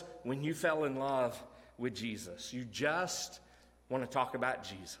was when you fell in love with Jesus. You just want to talk about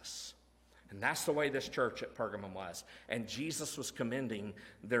Jesus. And that's the way this church at Pergamum was. And Jesus was commending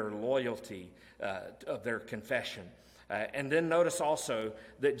their loyalty of their confession. And then notice also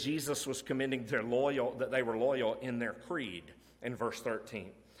that Jesus was commending that they were loyal in their creed in verse 13.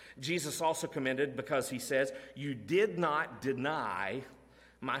 Jesus also commended because he says, "You did not deny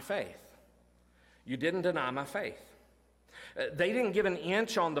my faith." You didn't deny my faith. They didn't give an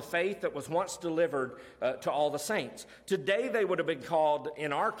inch on the faith that was once delivered to all the saints. Today, they would have been called,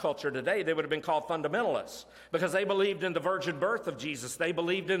 in our culture today, they would have been called fundamentalists because they believed in the virgin birth of Jesus. They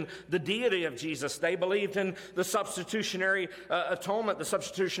believed in the deity of Jesus. They believed in the substitutionary atonement, the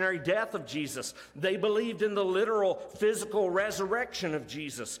substitutionary death of Jesus. They believed in the literal physical resurrection of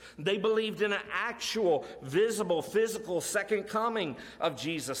Jesus. They believed in an actual, visible, physical second coming of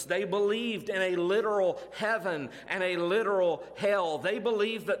Jesus. They believed in a literal heaven and a literal hell. They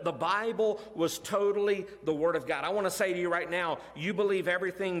believed that the Bible was totally the Word of God. I want to say to you right now, you believe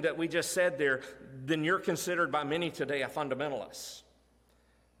everything that we just said there, then you're considered by many today a fundamentalist.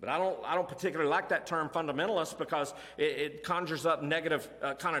 But I don't particularly like that term fundamentalist because it conjures up negative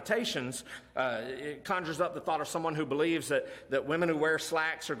connotations. It conjures up the thought of someone who believes that women who wear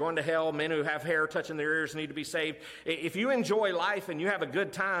slacks are going to hell, men who have hair touching their ears need to be saved. If you enjoy life and you have a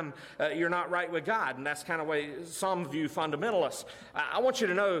good time, you're not right with God. And that's kind of the way some view fundamentalists. I want you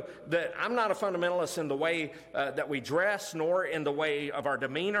to know that I'm not a fundamentalist in the way that we dress, nor in the way of our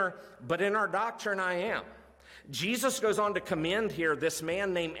demeanor, but in our doctrine I am. Jesus goes on to commend here this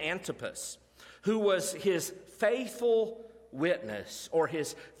man named Antipas, who was his faithful witness, or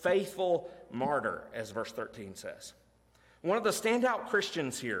his faithful martyr, as verse 13 says. One of the standout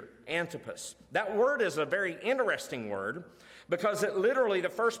Christians here, Antipas. That word is a very interesting word because it literally, the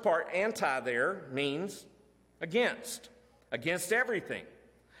first part, anti there, means against everything.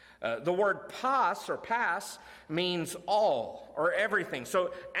 The word pas or pass means all or everything.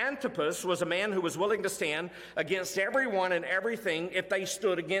 So Antipas was a man who was willing to stand against everyone and everything if they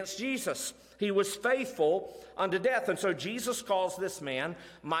stood against Jesus. He was faithful unto death. And so Jesus calls this man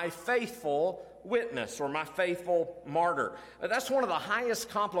my faithful witness or my faithful martyr. That's one of the highest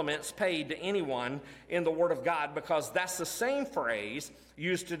compliments paid to anyone in the Word of God because that's the same phrase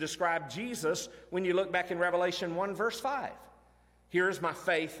used to describe Jesus when you look back in Revelation 1 verse 5. Here's my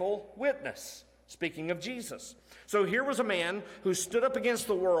faithful witness, speaking of Jesus. So here was a man who stood up against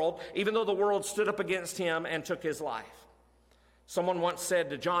the world, even though the world stood up against him and took his life. Someone once said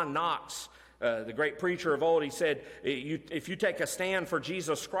to John Knox, the great preacher of old, he said, if you take a stand for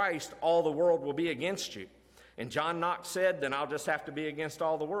Jesus Christ, all the world will be against you. And John Knox said, then I'll just have to be against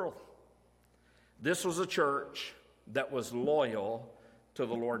all the world. This was a church that was loyal to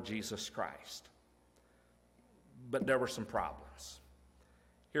the Lord Jesus Christ. But there were some problems.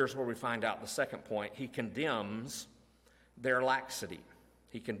 Here's where we find out the second point. He condemns their laxity.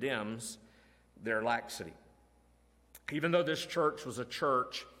 He condemns their laxity. Even though this church was a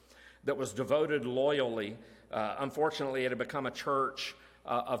church that was devoted loyally, unfortunately it had become a church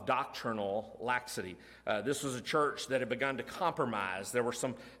of doctrinal laxity. This was a church that had begun to compromise. There were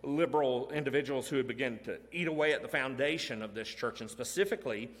some liberal individuals who had begun to eat away at the foundation of this church, and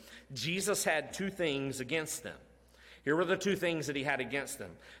specifically, Jesus had two things against them. Here were the two things that he had against them,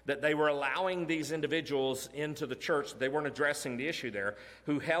 that they were allowing these individuals into the church. They weren't addressing the issue there,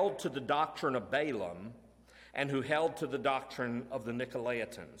 who held to the doctrine of Balaam and who held to the doctrine of the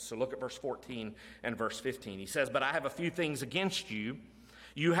Nicolaitans. So look at verse 14 and verse 15. He says, but I have a few things against you.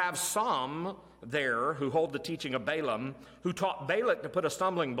 You have some there who hold the teaching of Balaam, who taught Balak to put a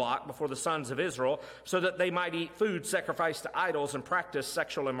stumbling block before the sons of Israel so that they might eat food sacrificed to idols and practice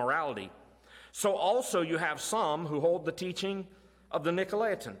sexual immorality. So also you have some who hold the teaching of the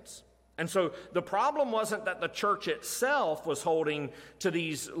Nicolaitans. And so the problem wasn't that the church itself was holding to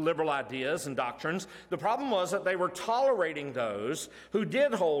these liberal ideas and doctrines. The problem was that they were tolerating those who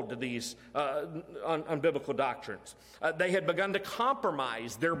did hold to these unbiblical doctrines. They had begun to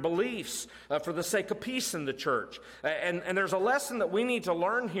compromise their beliefs for the sake of peace in the church. And there's a lesson that we need to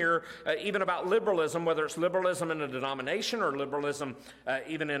learn here, even about liberalism, whether it's liberalism in a denomination or liberalism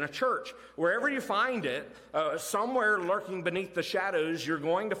even in a church. Wherever you find it, somewhere lurking beneath the shadows, you're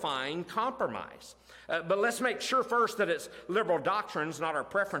going to find compromise. But let's make sure first that it's liberal doctrines, not our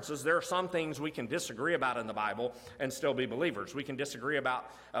preferences. There are some things we can disagree about in the Bible and still be believers. We can disagree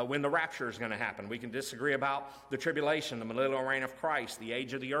about when the rapture is going to happen. We can disagree about the tribulation, the millennial reign of Christ, the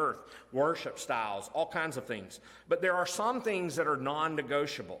age of the earth, worship styles, all kinds of things. But there are some things that are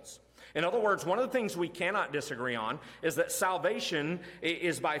non-negotiables. In other words, one of the things we cannot disagree on is that salvation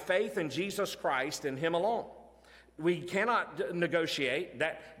is by faith in Jesus Christ and Him alone. We cannot negotiate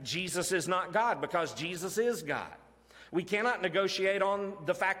that Jesus is not God because Jesus is God. We cannot negotiate on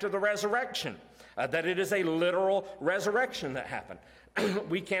the fact of the resurrection, that it is a literal resurrection that happened.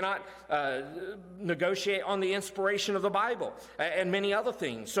 We cannot negotiate on the inspiration of the Bible and many other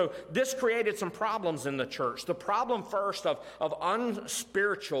things. So this created some problems in the church. The problem first of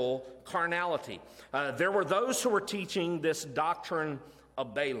unspiritual carnality. There were those who were teaching this doctrine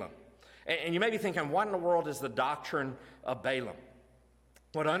of Balaam. And you may be thinking, what in the world is the doctrine of Balaam?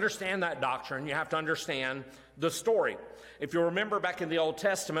 Well, to understand that doctrine, you have to understand the story. If you remember back in the Old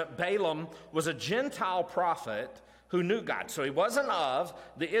Testament, Balaam was a Gentile prophet who knew God. So he wasn't of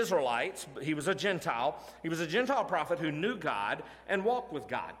the Israelites, but he was a Gentile. He was a Gentile prophet who knew God and walked with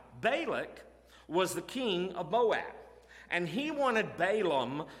God. Balak was the king of Moab. And he wanted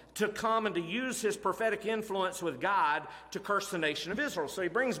Balaam to come and to use his prophetic influence with God to curse the nation of Israel. So he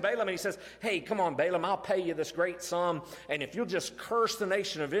brings Balaam and he says, hey, come on, Balaam, I'll pay you this great sum. And if you'll just curse the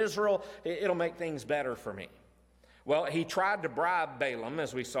nation of Israel, it'll make things better for me. Well, he tried to bribe Balaam,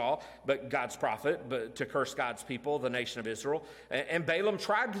 as we saw, but God's prophet, but to curse God's people, the nation of Israel. And Balaam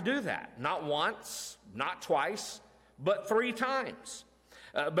tried to do that. Not once, not twice, but 3 times.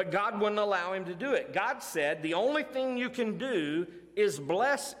 But God wouldn't allow him to do it. God said, the only thing you can do is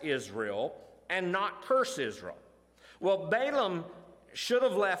bless Israel and not curse Israel. Well, Balaam should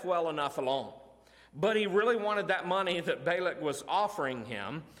have left well enough alone. But he really wanted that money that Balak was offering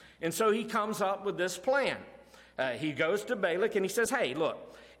him. And so he comes up with this plan. He goes to Balak and he says, hey,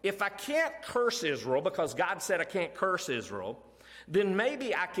 look, if I can't curse Israel because God said I can't curse Israel, then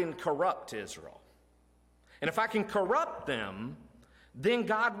maybe I can corrupt Israel. And if I can corrupt them, then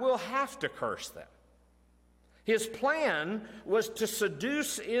God will have to curse them. His plan was to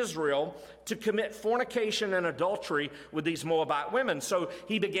seduce Israel to commit fornication and adultery with these Moabite women. So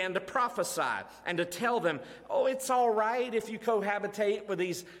he began to prophesy and to tell them, oh, it's all right if you cohabitate with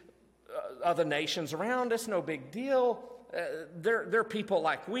these other nations around. It's no big deal. They're people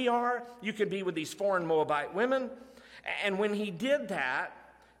like we are. You can be with these foreign Moabite women. And when he did that,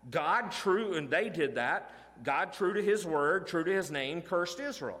 God, true to his word, true to his name, cursed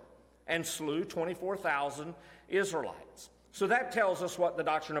Israel and slew 24,000 Israelites. So that tells us what the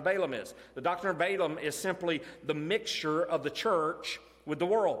doctrine of Balaam is. The doctrine of Balaam is simply the mixture of the church with the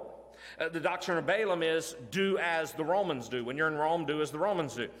world. The doctrine of Balaam is do as the Romans do. When you're in Rome, do as the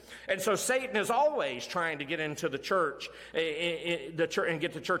Romans do. And so Satan is always trying to get into the church, and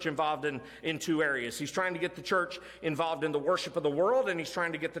get the church involved in 2 areas. He's trying to get the church involved in the worship of the world, and he's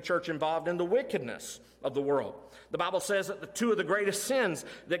trying to get the church involved in the wickedness of the world. The Bible says that the 2 of the greatest sins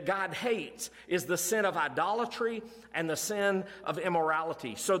that God hates is the sin of idolatry and the sin of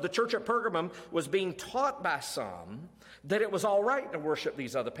immorality. So the church at Pergamum was being taught by some that it was all right to worship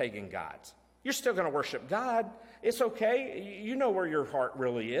these other pagan gods. You're still going to worship God. It's okay. You know where your heart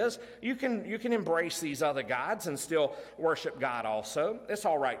really is. You can embrace these other gods and still worship God also. It's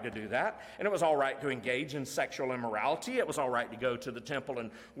all right to do that. And it was all right to engage in sexual immorality. It was all right to go to the temple and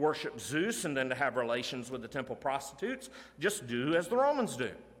worship Zeus and then to have relations with the temple prostitutes. Just do as the Romans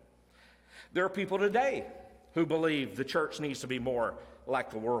do. There are people today who believe the church needs to be more like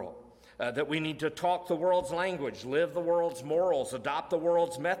the world. That we need to talk the world's language, live the world's morals, adopt the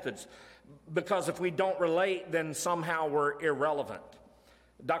world's methods. Because if we don't relate, then somehow we're irrelevant.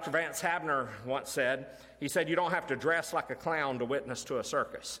 Dr. Vance Havner once said, he said, you don't have to dress like a clown to witness to a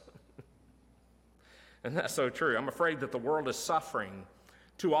circus. And that's so true. I'm afraid that the world is suffering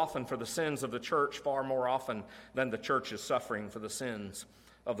too often for the sins of the church, far more often than the church is suffering for the sins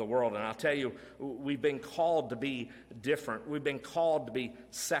of the world. And I'll tell you, we've been called to be different. We've been called to be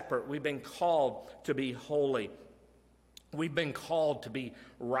separate. We've been called to be holy. We've been called to be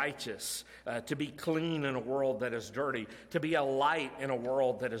righteous, to be clean in a world that is dirty, to be a light in a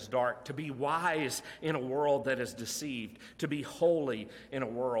world that is dark, to be wise in a world that is deceived, to be holy in a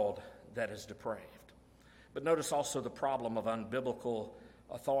world that is depraved. But notice also the problem of unbiblical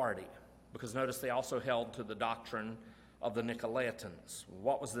authority, because notice they also held to the doctrine of the Nicolaitans.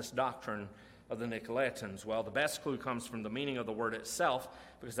 What was this doctrine of the Nicolaitans? Well, the best clue comes from the meaning of the word itself,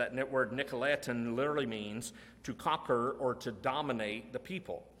 because that word Nicolaitan literally means to conquer or to dominate the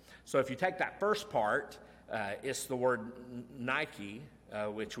people. So if you take that first part, it's the word Nike,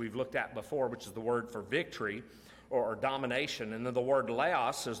 which we've looked at before, which is the word for victory or domination. And then the word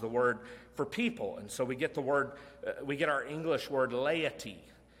laos is the word for people. And so we get our English word laity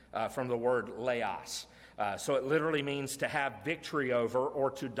from the word laos. So it literally means to have victory over or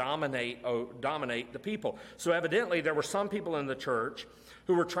to dominate the people. So evidently there were some people in the church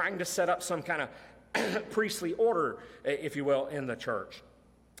who were trying to set up some kind of priestly order, if you will, in the church.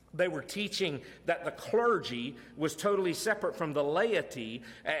 They were teaching that the clergy was totally separate from the laity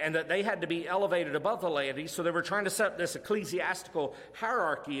and that they had to be elevated above the laity. So they were trying to set up this ecclesiastical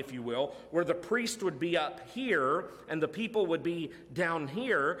hierarchy, if you will, where the priest would be up here and the people would be down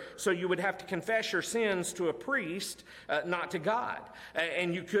here. So you would have to confess your sins to a priest, not to God.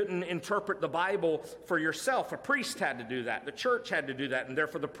 And you couldn't interpret the Bible for yourself. A priest had to do that. The church had to do that. And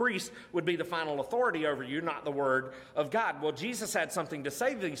therefore the priest would be the final authority over you, not the word of God. Well, Jesus had something to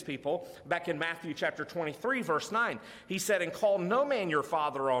say to these these people back in Matthew chapter 23, verse 9. He said, "And call no man your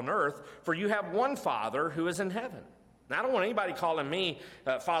father on earth, for you have one Father who is in heaven." Now, I don't want anybody calling me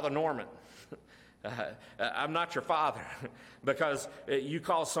Father Norman. I'm not your father, because you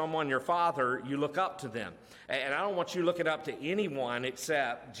call someone your father, you look up to them. And I don't want you looking up to anyone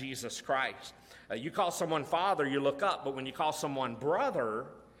except Jesus Christ. You call someone father, you look up, but when you call someone brother,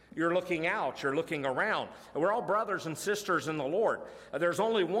 you're looking out, you're looking around. We're all brothers and sisters in the Lord. There's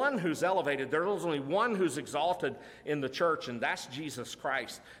only one who's elevated. There's only one who's exalted in the church, and that's Jesus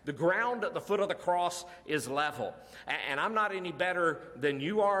Christ. The ground at the foot of the cross is level. And I'm not any better than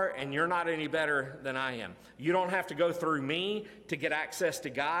you are, and you're not any better than I am. You don't have to go through me to get access to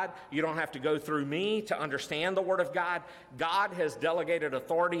God. You don't have to go through me to understand the Word of God. God has delegated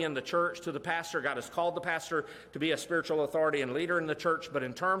authority in the church to the pastor. God has called the pastor to be a spiritual authority and leader in the church, but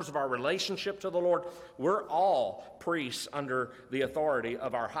in terms of our relationship to the Lord, we're all priests under the authority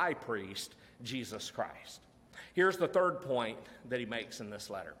of our high priest, Jesus Christ. Here's the third point that he makes in this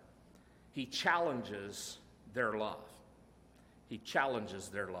letter. He challenges their love. He challenges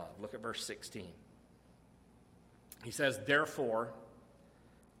their love. Look at verse 16. He says, "Therefore,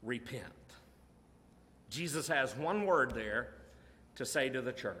 repent." Jesus has one word there to say to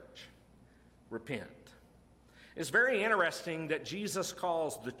the church: repent. It's very interesting that Jesus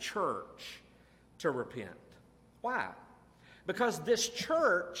calls the church to repent. Why? Because this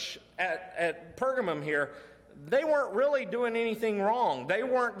church at Pergamum here, they weren't really doing anything wrong. They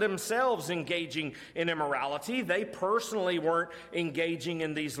weren't themselves engaging in immorality. They personally weren't engaging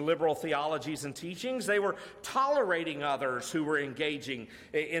in these liberal theologies and teachings. They were tolerating others who were engaging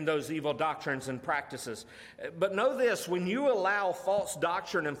in those evil doctrines and practices. But know this, when you allow false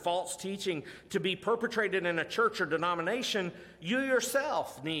doctrine and false teaching to be perpetrated in a church or denomination, you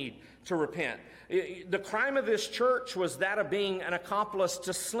yourself need to repent. The crime of this church was that of being an accomplice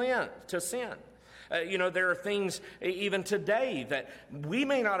to sin. There are things even today that we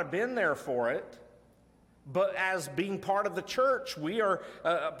may not have been there for it, but as being part of the church, we are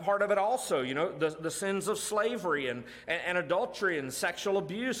part of it also. The sins of slavery and adultery and sexual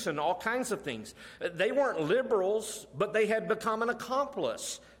abuse and all kinds of things. They weren't liberals, but they had become an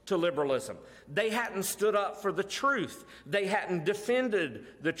accomplice to liberalism. They hadn't stood up for the truth. They hadn't defended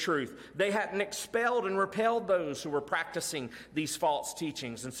the truth. They hadn't expelled and repelled those who were practicing these false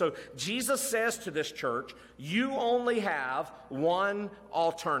teachings. And so Jesus says to this church, you only have one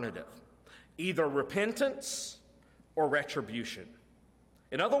alternative: either repentance or retribution.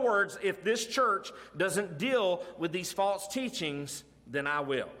 In other words, if this church doesn't deal with these false teachings, then I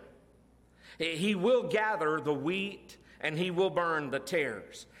will. He will gather the wheat and he will burn the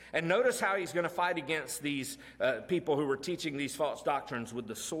tares. And notice how he's going to fight against these people who were teaching these false doctrines: with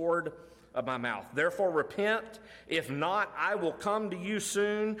the sword of my mouth. Therefore repent, if not, I will come to you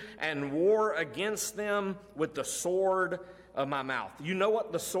soon and war against them with the sword of my mouth. You know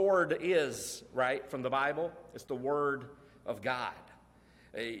what the sword is, right, from the Bible? It's the Word of God.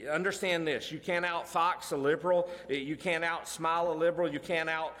 Understand this: you can't outfox a liberal, you can't outsmile a liberal, you can't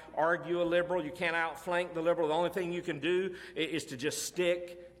out-argue a liberal, you can't outflank the liberal. The only thing you can do is to just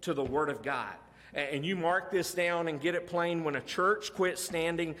stick to the Word of God. And you mark this down and get it plain: when a church quits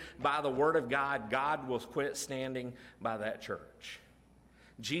standing by the Word of God, God will quit standing by that church.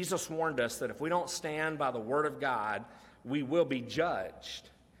 Jesus warned us that if we don't stand by the Word of God, we will be judged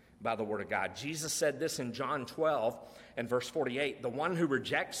by the Word of God. Jesus said this in John 12 and verse 48, "The one who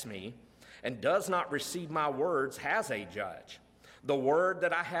rejects me and does not receive my words has a judge. The word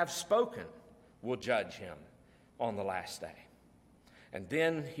that I have spoken will judge him on the last day." And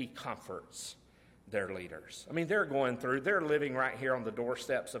then he comforts their leaders. I mean, they're living right here on the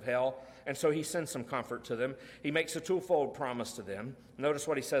doorsteps of hell. And so he sends some comfort to them. He makes a twofold promise to them. Notice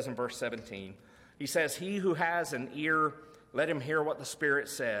what he says in verse 17. He says, "He who has an ear, let him hear what the Spirit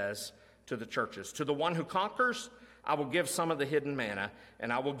says to the churches. To the one who conquers, I will give some of the hidden manna,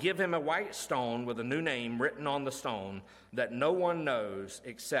 and I will give him a white stone with a new name written on the stone that no one knows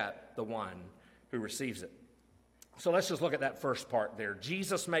except the one who receives it." So let's just look at that first part there.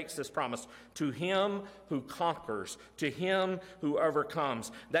 Jesus makes this promise to him who conquers, to him who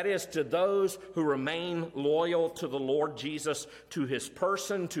overcomes. That is, to those who remain loyal to the Lord Jesus, to his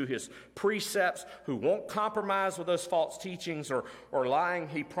person, to his precepts, who won't compromise with those false teachings or lying.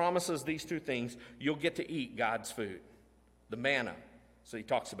 He promises these two things: you'll get to eat God's food, the manna. So he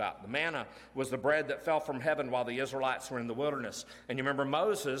talks about the manna was the bread that fell from heaven while the Israelites were in the wilderness. And you remember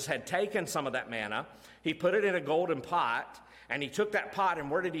Moses had taken some of that manna. He put it in a golden pot, and he took that pot,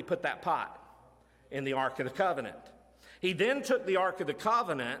 and where did he put that pot? In the Ark of the Covenant. He then took the Ark of the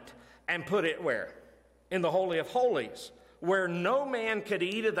Covenant and put it where? In the Holy of Holies. where no man could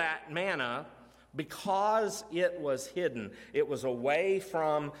eat of that manna because it was hidden. It was away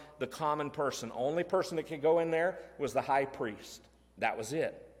from the common person. Only person that could go in there was the high priest. That was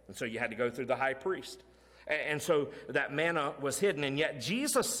it. And so you had to go through the high priest. And so that manna was hidden. And yet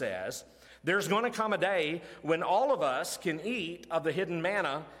Jesus says there's going to come a day when all of us can eat of the hidden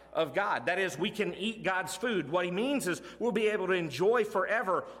manna of God. That is, we can eat God's food. What he means is we'll be able to enjoy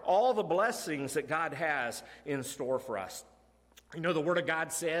forever all the blessings that God has in store for us. You know, the Word of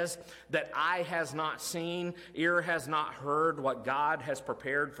God says that eye has not seen, ear has not heard what God has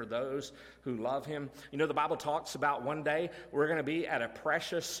prepared for those who love him. You know, the Bible talks about one day we're going to be at a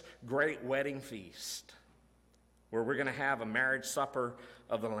precious, great wedding feast where we're going to have a marriage supper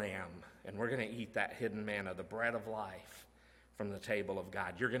of the Lamb, and we're going to eat that hidden manna, the bread of life, from the table of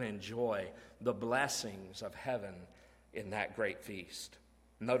God. You're going to enjoy the blessings of heaven in that great feast.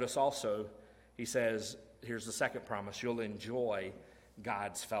 Notice also, he says, here's the second promise, you'll enjoy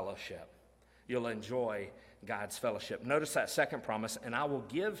God's fellowship. You'll enjoy God's fellowship. Notice that second promise, and I will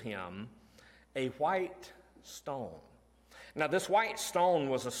give him a white stone. Now, this white stone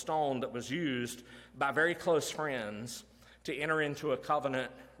was a stone that was used by very close friends to enter into a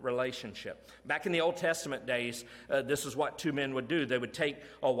covenant relationship. Back in the Old Testament days, this is what two men would do. They would take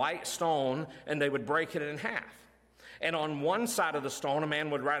a white stone and they would break it in half. And on one side of the stone, a man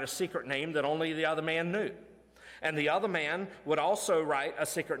would write a secret name that only the other man knew. And the other man would also write a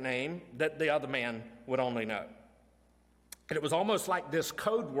secret name that the other man would only know. And it was almost like this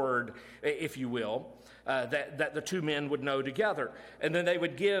code word, if you will, that the two men would know together. And then they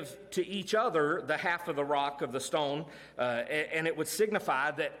would give to each other the half of the rock of the stone, and it would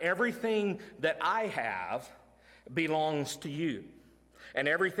signify that everything that I have belongs to you. And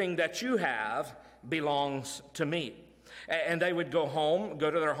everything that you have belongs to me. And they would go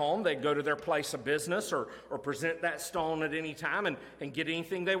to their home, they'd go to their place of business or present that stone at any time and get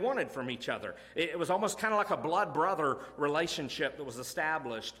anything they wanted from each other. It was almost kind of like a blood brother relationship that was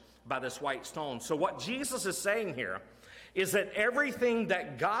established by this white stone. So what Jesus is saying here is that everything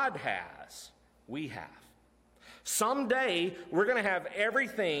that God has, we have. Someday, we're going to have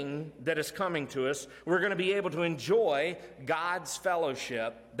everything that is coming to us. We're going to be able to enjoy God's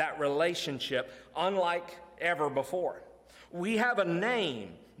fellowship, that relationship, unlike ever before. We have a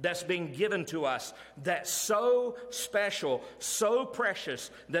name that's been given to us that's so special, so precious,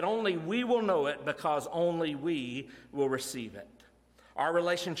 that only we will know it because only we will receive it. Our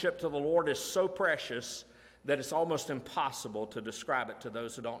relationship to the Lord is so precious that it's almost impossible to describe it to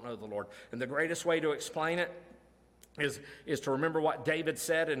those who don't know the Lord. And the greatest way to explain it is to remember what David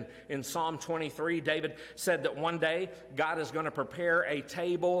said in Psalm 23. David said that one day God is going to prepare a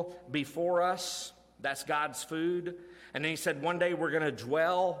table before us. That's God's food. And then he said one day we're going to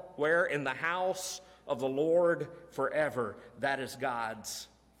dwell where? In the house of the Lord forever. That is God's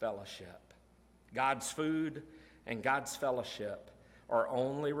fellowship. God's food and God's fellowship are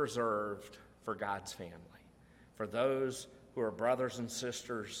only reserved for God's family, for those who are brothers and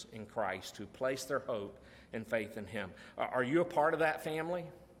sisters in Christ, who place their hope and faith in him. Are you a part of that family?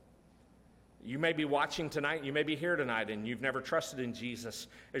 You may be watching tonight, you may be here tonight, and you've never trusted in Jesus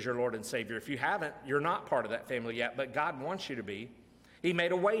as your Lord and Savior. If you haven't, you're not part of that family yet, but God wants you to be. He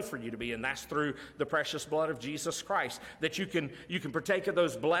made a way for you to be, and that's through the precious blood of Jesus Christ, that you can partake of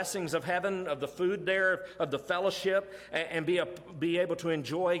those blessings of heaven, of the food there, of the fellowship, and be able to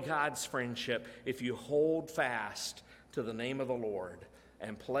enjoy God's friendship if you hold fast to the name of the Lord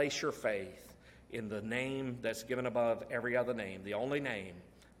and place your faith in the name that's given above every other name, the only name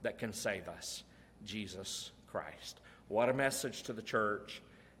that can save us, Jesus Christ. What a message to the church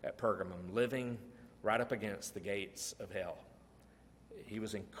at Pergamum, living right up against the gates of hell. He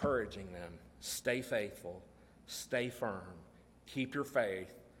was encouraging them, stay faithful, stay firm, keep your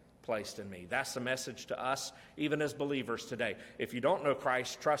faith placed in me. That's the message to us, even as believers today. If you don't know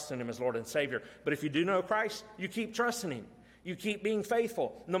Christ, trust in him as Lord and Savior. But if you do know Christ, you keep trusting him. You keep being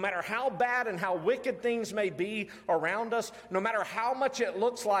faithful. No matter how bad and how wicked things may be around us, no matter how much it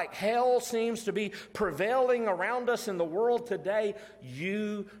looks like hell seems to be prevailing around us in the world today,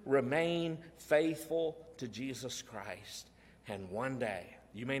 you remain faithful to Jesus Christ. And one day,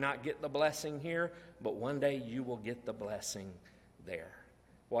 you may not get the blessing here, but one day you will get the blessing there.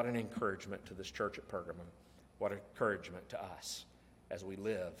 What an encouragement to this church at Pergamum. What encouragement to us as we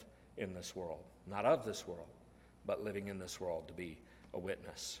live in this world. Not of this world, but living in this world to be a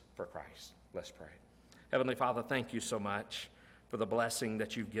witness for Christ. Let's pray. Heavenly Father, thank you so much for the blessing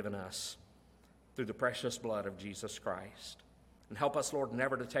that you've given us through the precious blood of Jesus Christ. And help us, Lord,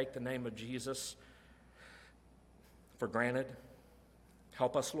 never to take the name of Jesus for granted.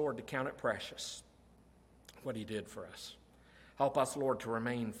 Help us, Lord, to count it precious, what he did for us. Help us, Lord, to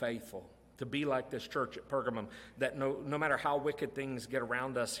remain faithful, to be like this church at Pergamum, that no matter how wicked things get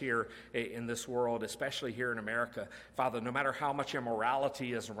around us here in this world, especially here in America, Father, no matter how much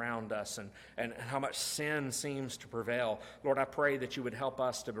immorality is around us and how much sin seems to prevail, Lord, I pray that you would help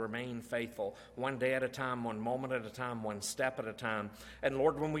us to remain faithful, one day at a time, one moment at a time, one step at a time. And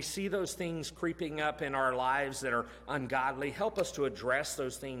Lord, when we see those things creeping up in our lives that are ungodly, help us to address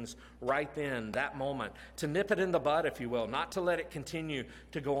those things right then, that moment, to nip it in the bud, if you will, not to let it continue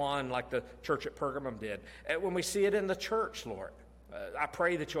to go on like the church at Pergamum did. And when we see it in the church, Lord, I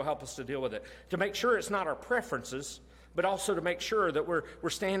pray that you'll help us to deal with it, to make sure it's not our preferences, but also to make sure that we're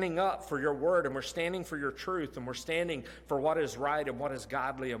standing up for your word, and we're standing for your truth, and we're standing for what is right and what is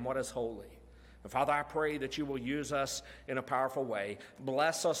godly and what is holy. And Father, I pray that you will use us in a powerful way.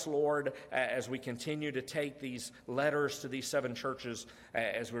 Bless us, Lord, as we continue to take these letters to these 7 churches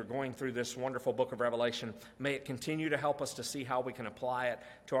as we're going through this wonderful book of Revelation. May it continue to help us to see how we can apply it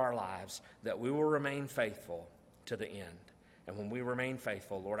to our lives, that we will remain faithful to the end. And when we remain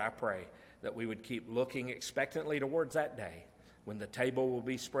faithful, Lord, I pray that we would keep looking expectantly towards that day when the table will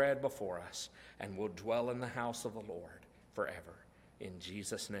be spread before us and we'll dwell in the house of the Lord forever. In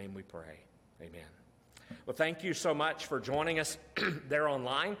Jesus' name we pray. Amen. Well, thank you so much for joining us there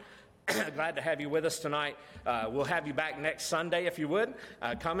online. Glad to have you with us tonight. We'll have you back next Sunday if you would.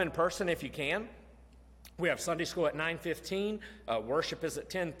 Come in person if you can. We have Sunday school at 9:15. Worship is at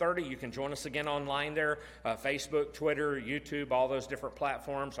 10:30. You can join us again online there. Facebook, Twitter, YouTube, all those different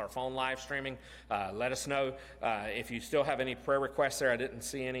platforms, our phone live streaming. Let us know if you still have any prayer requests there. I didn't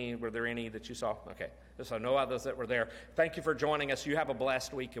see any. Were there any that you saw? Okay. So no others that were there. Thank you for joining us. You have a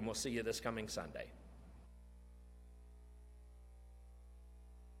blessed week, and we'll see you this coming Sunday.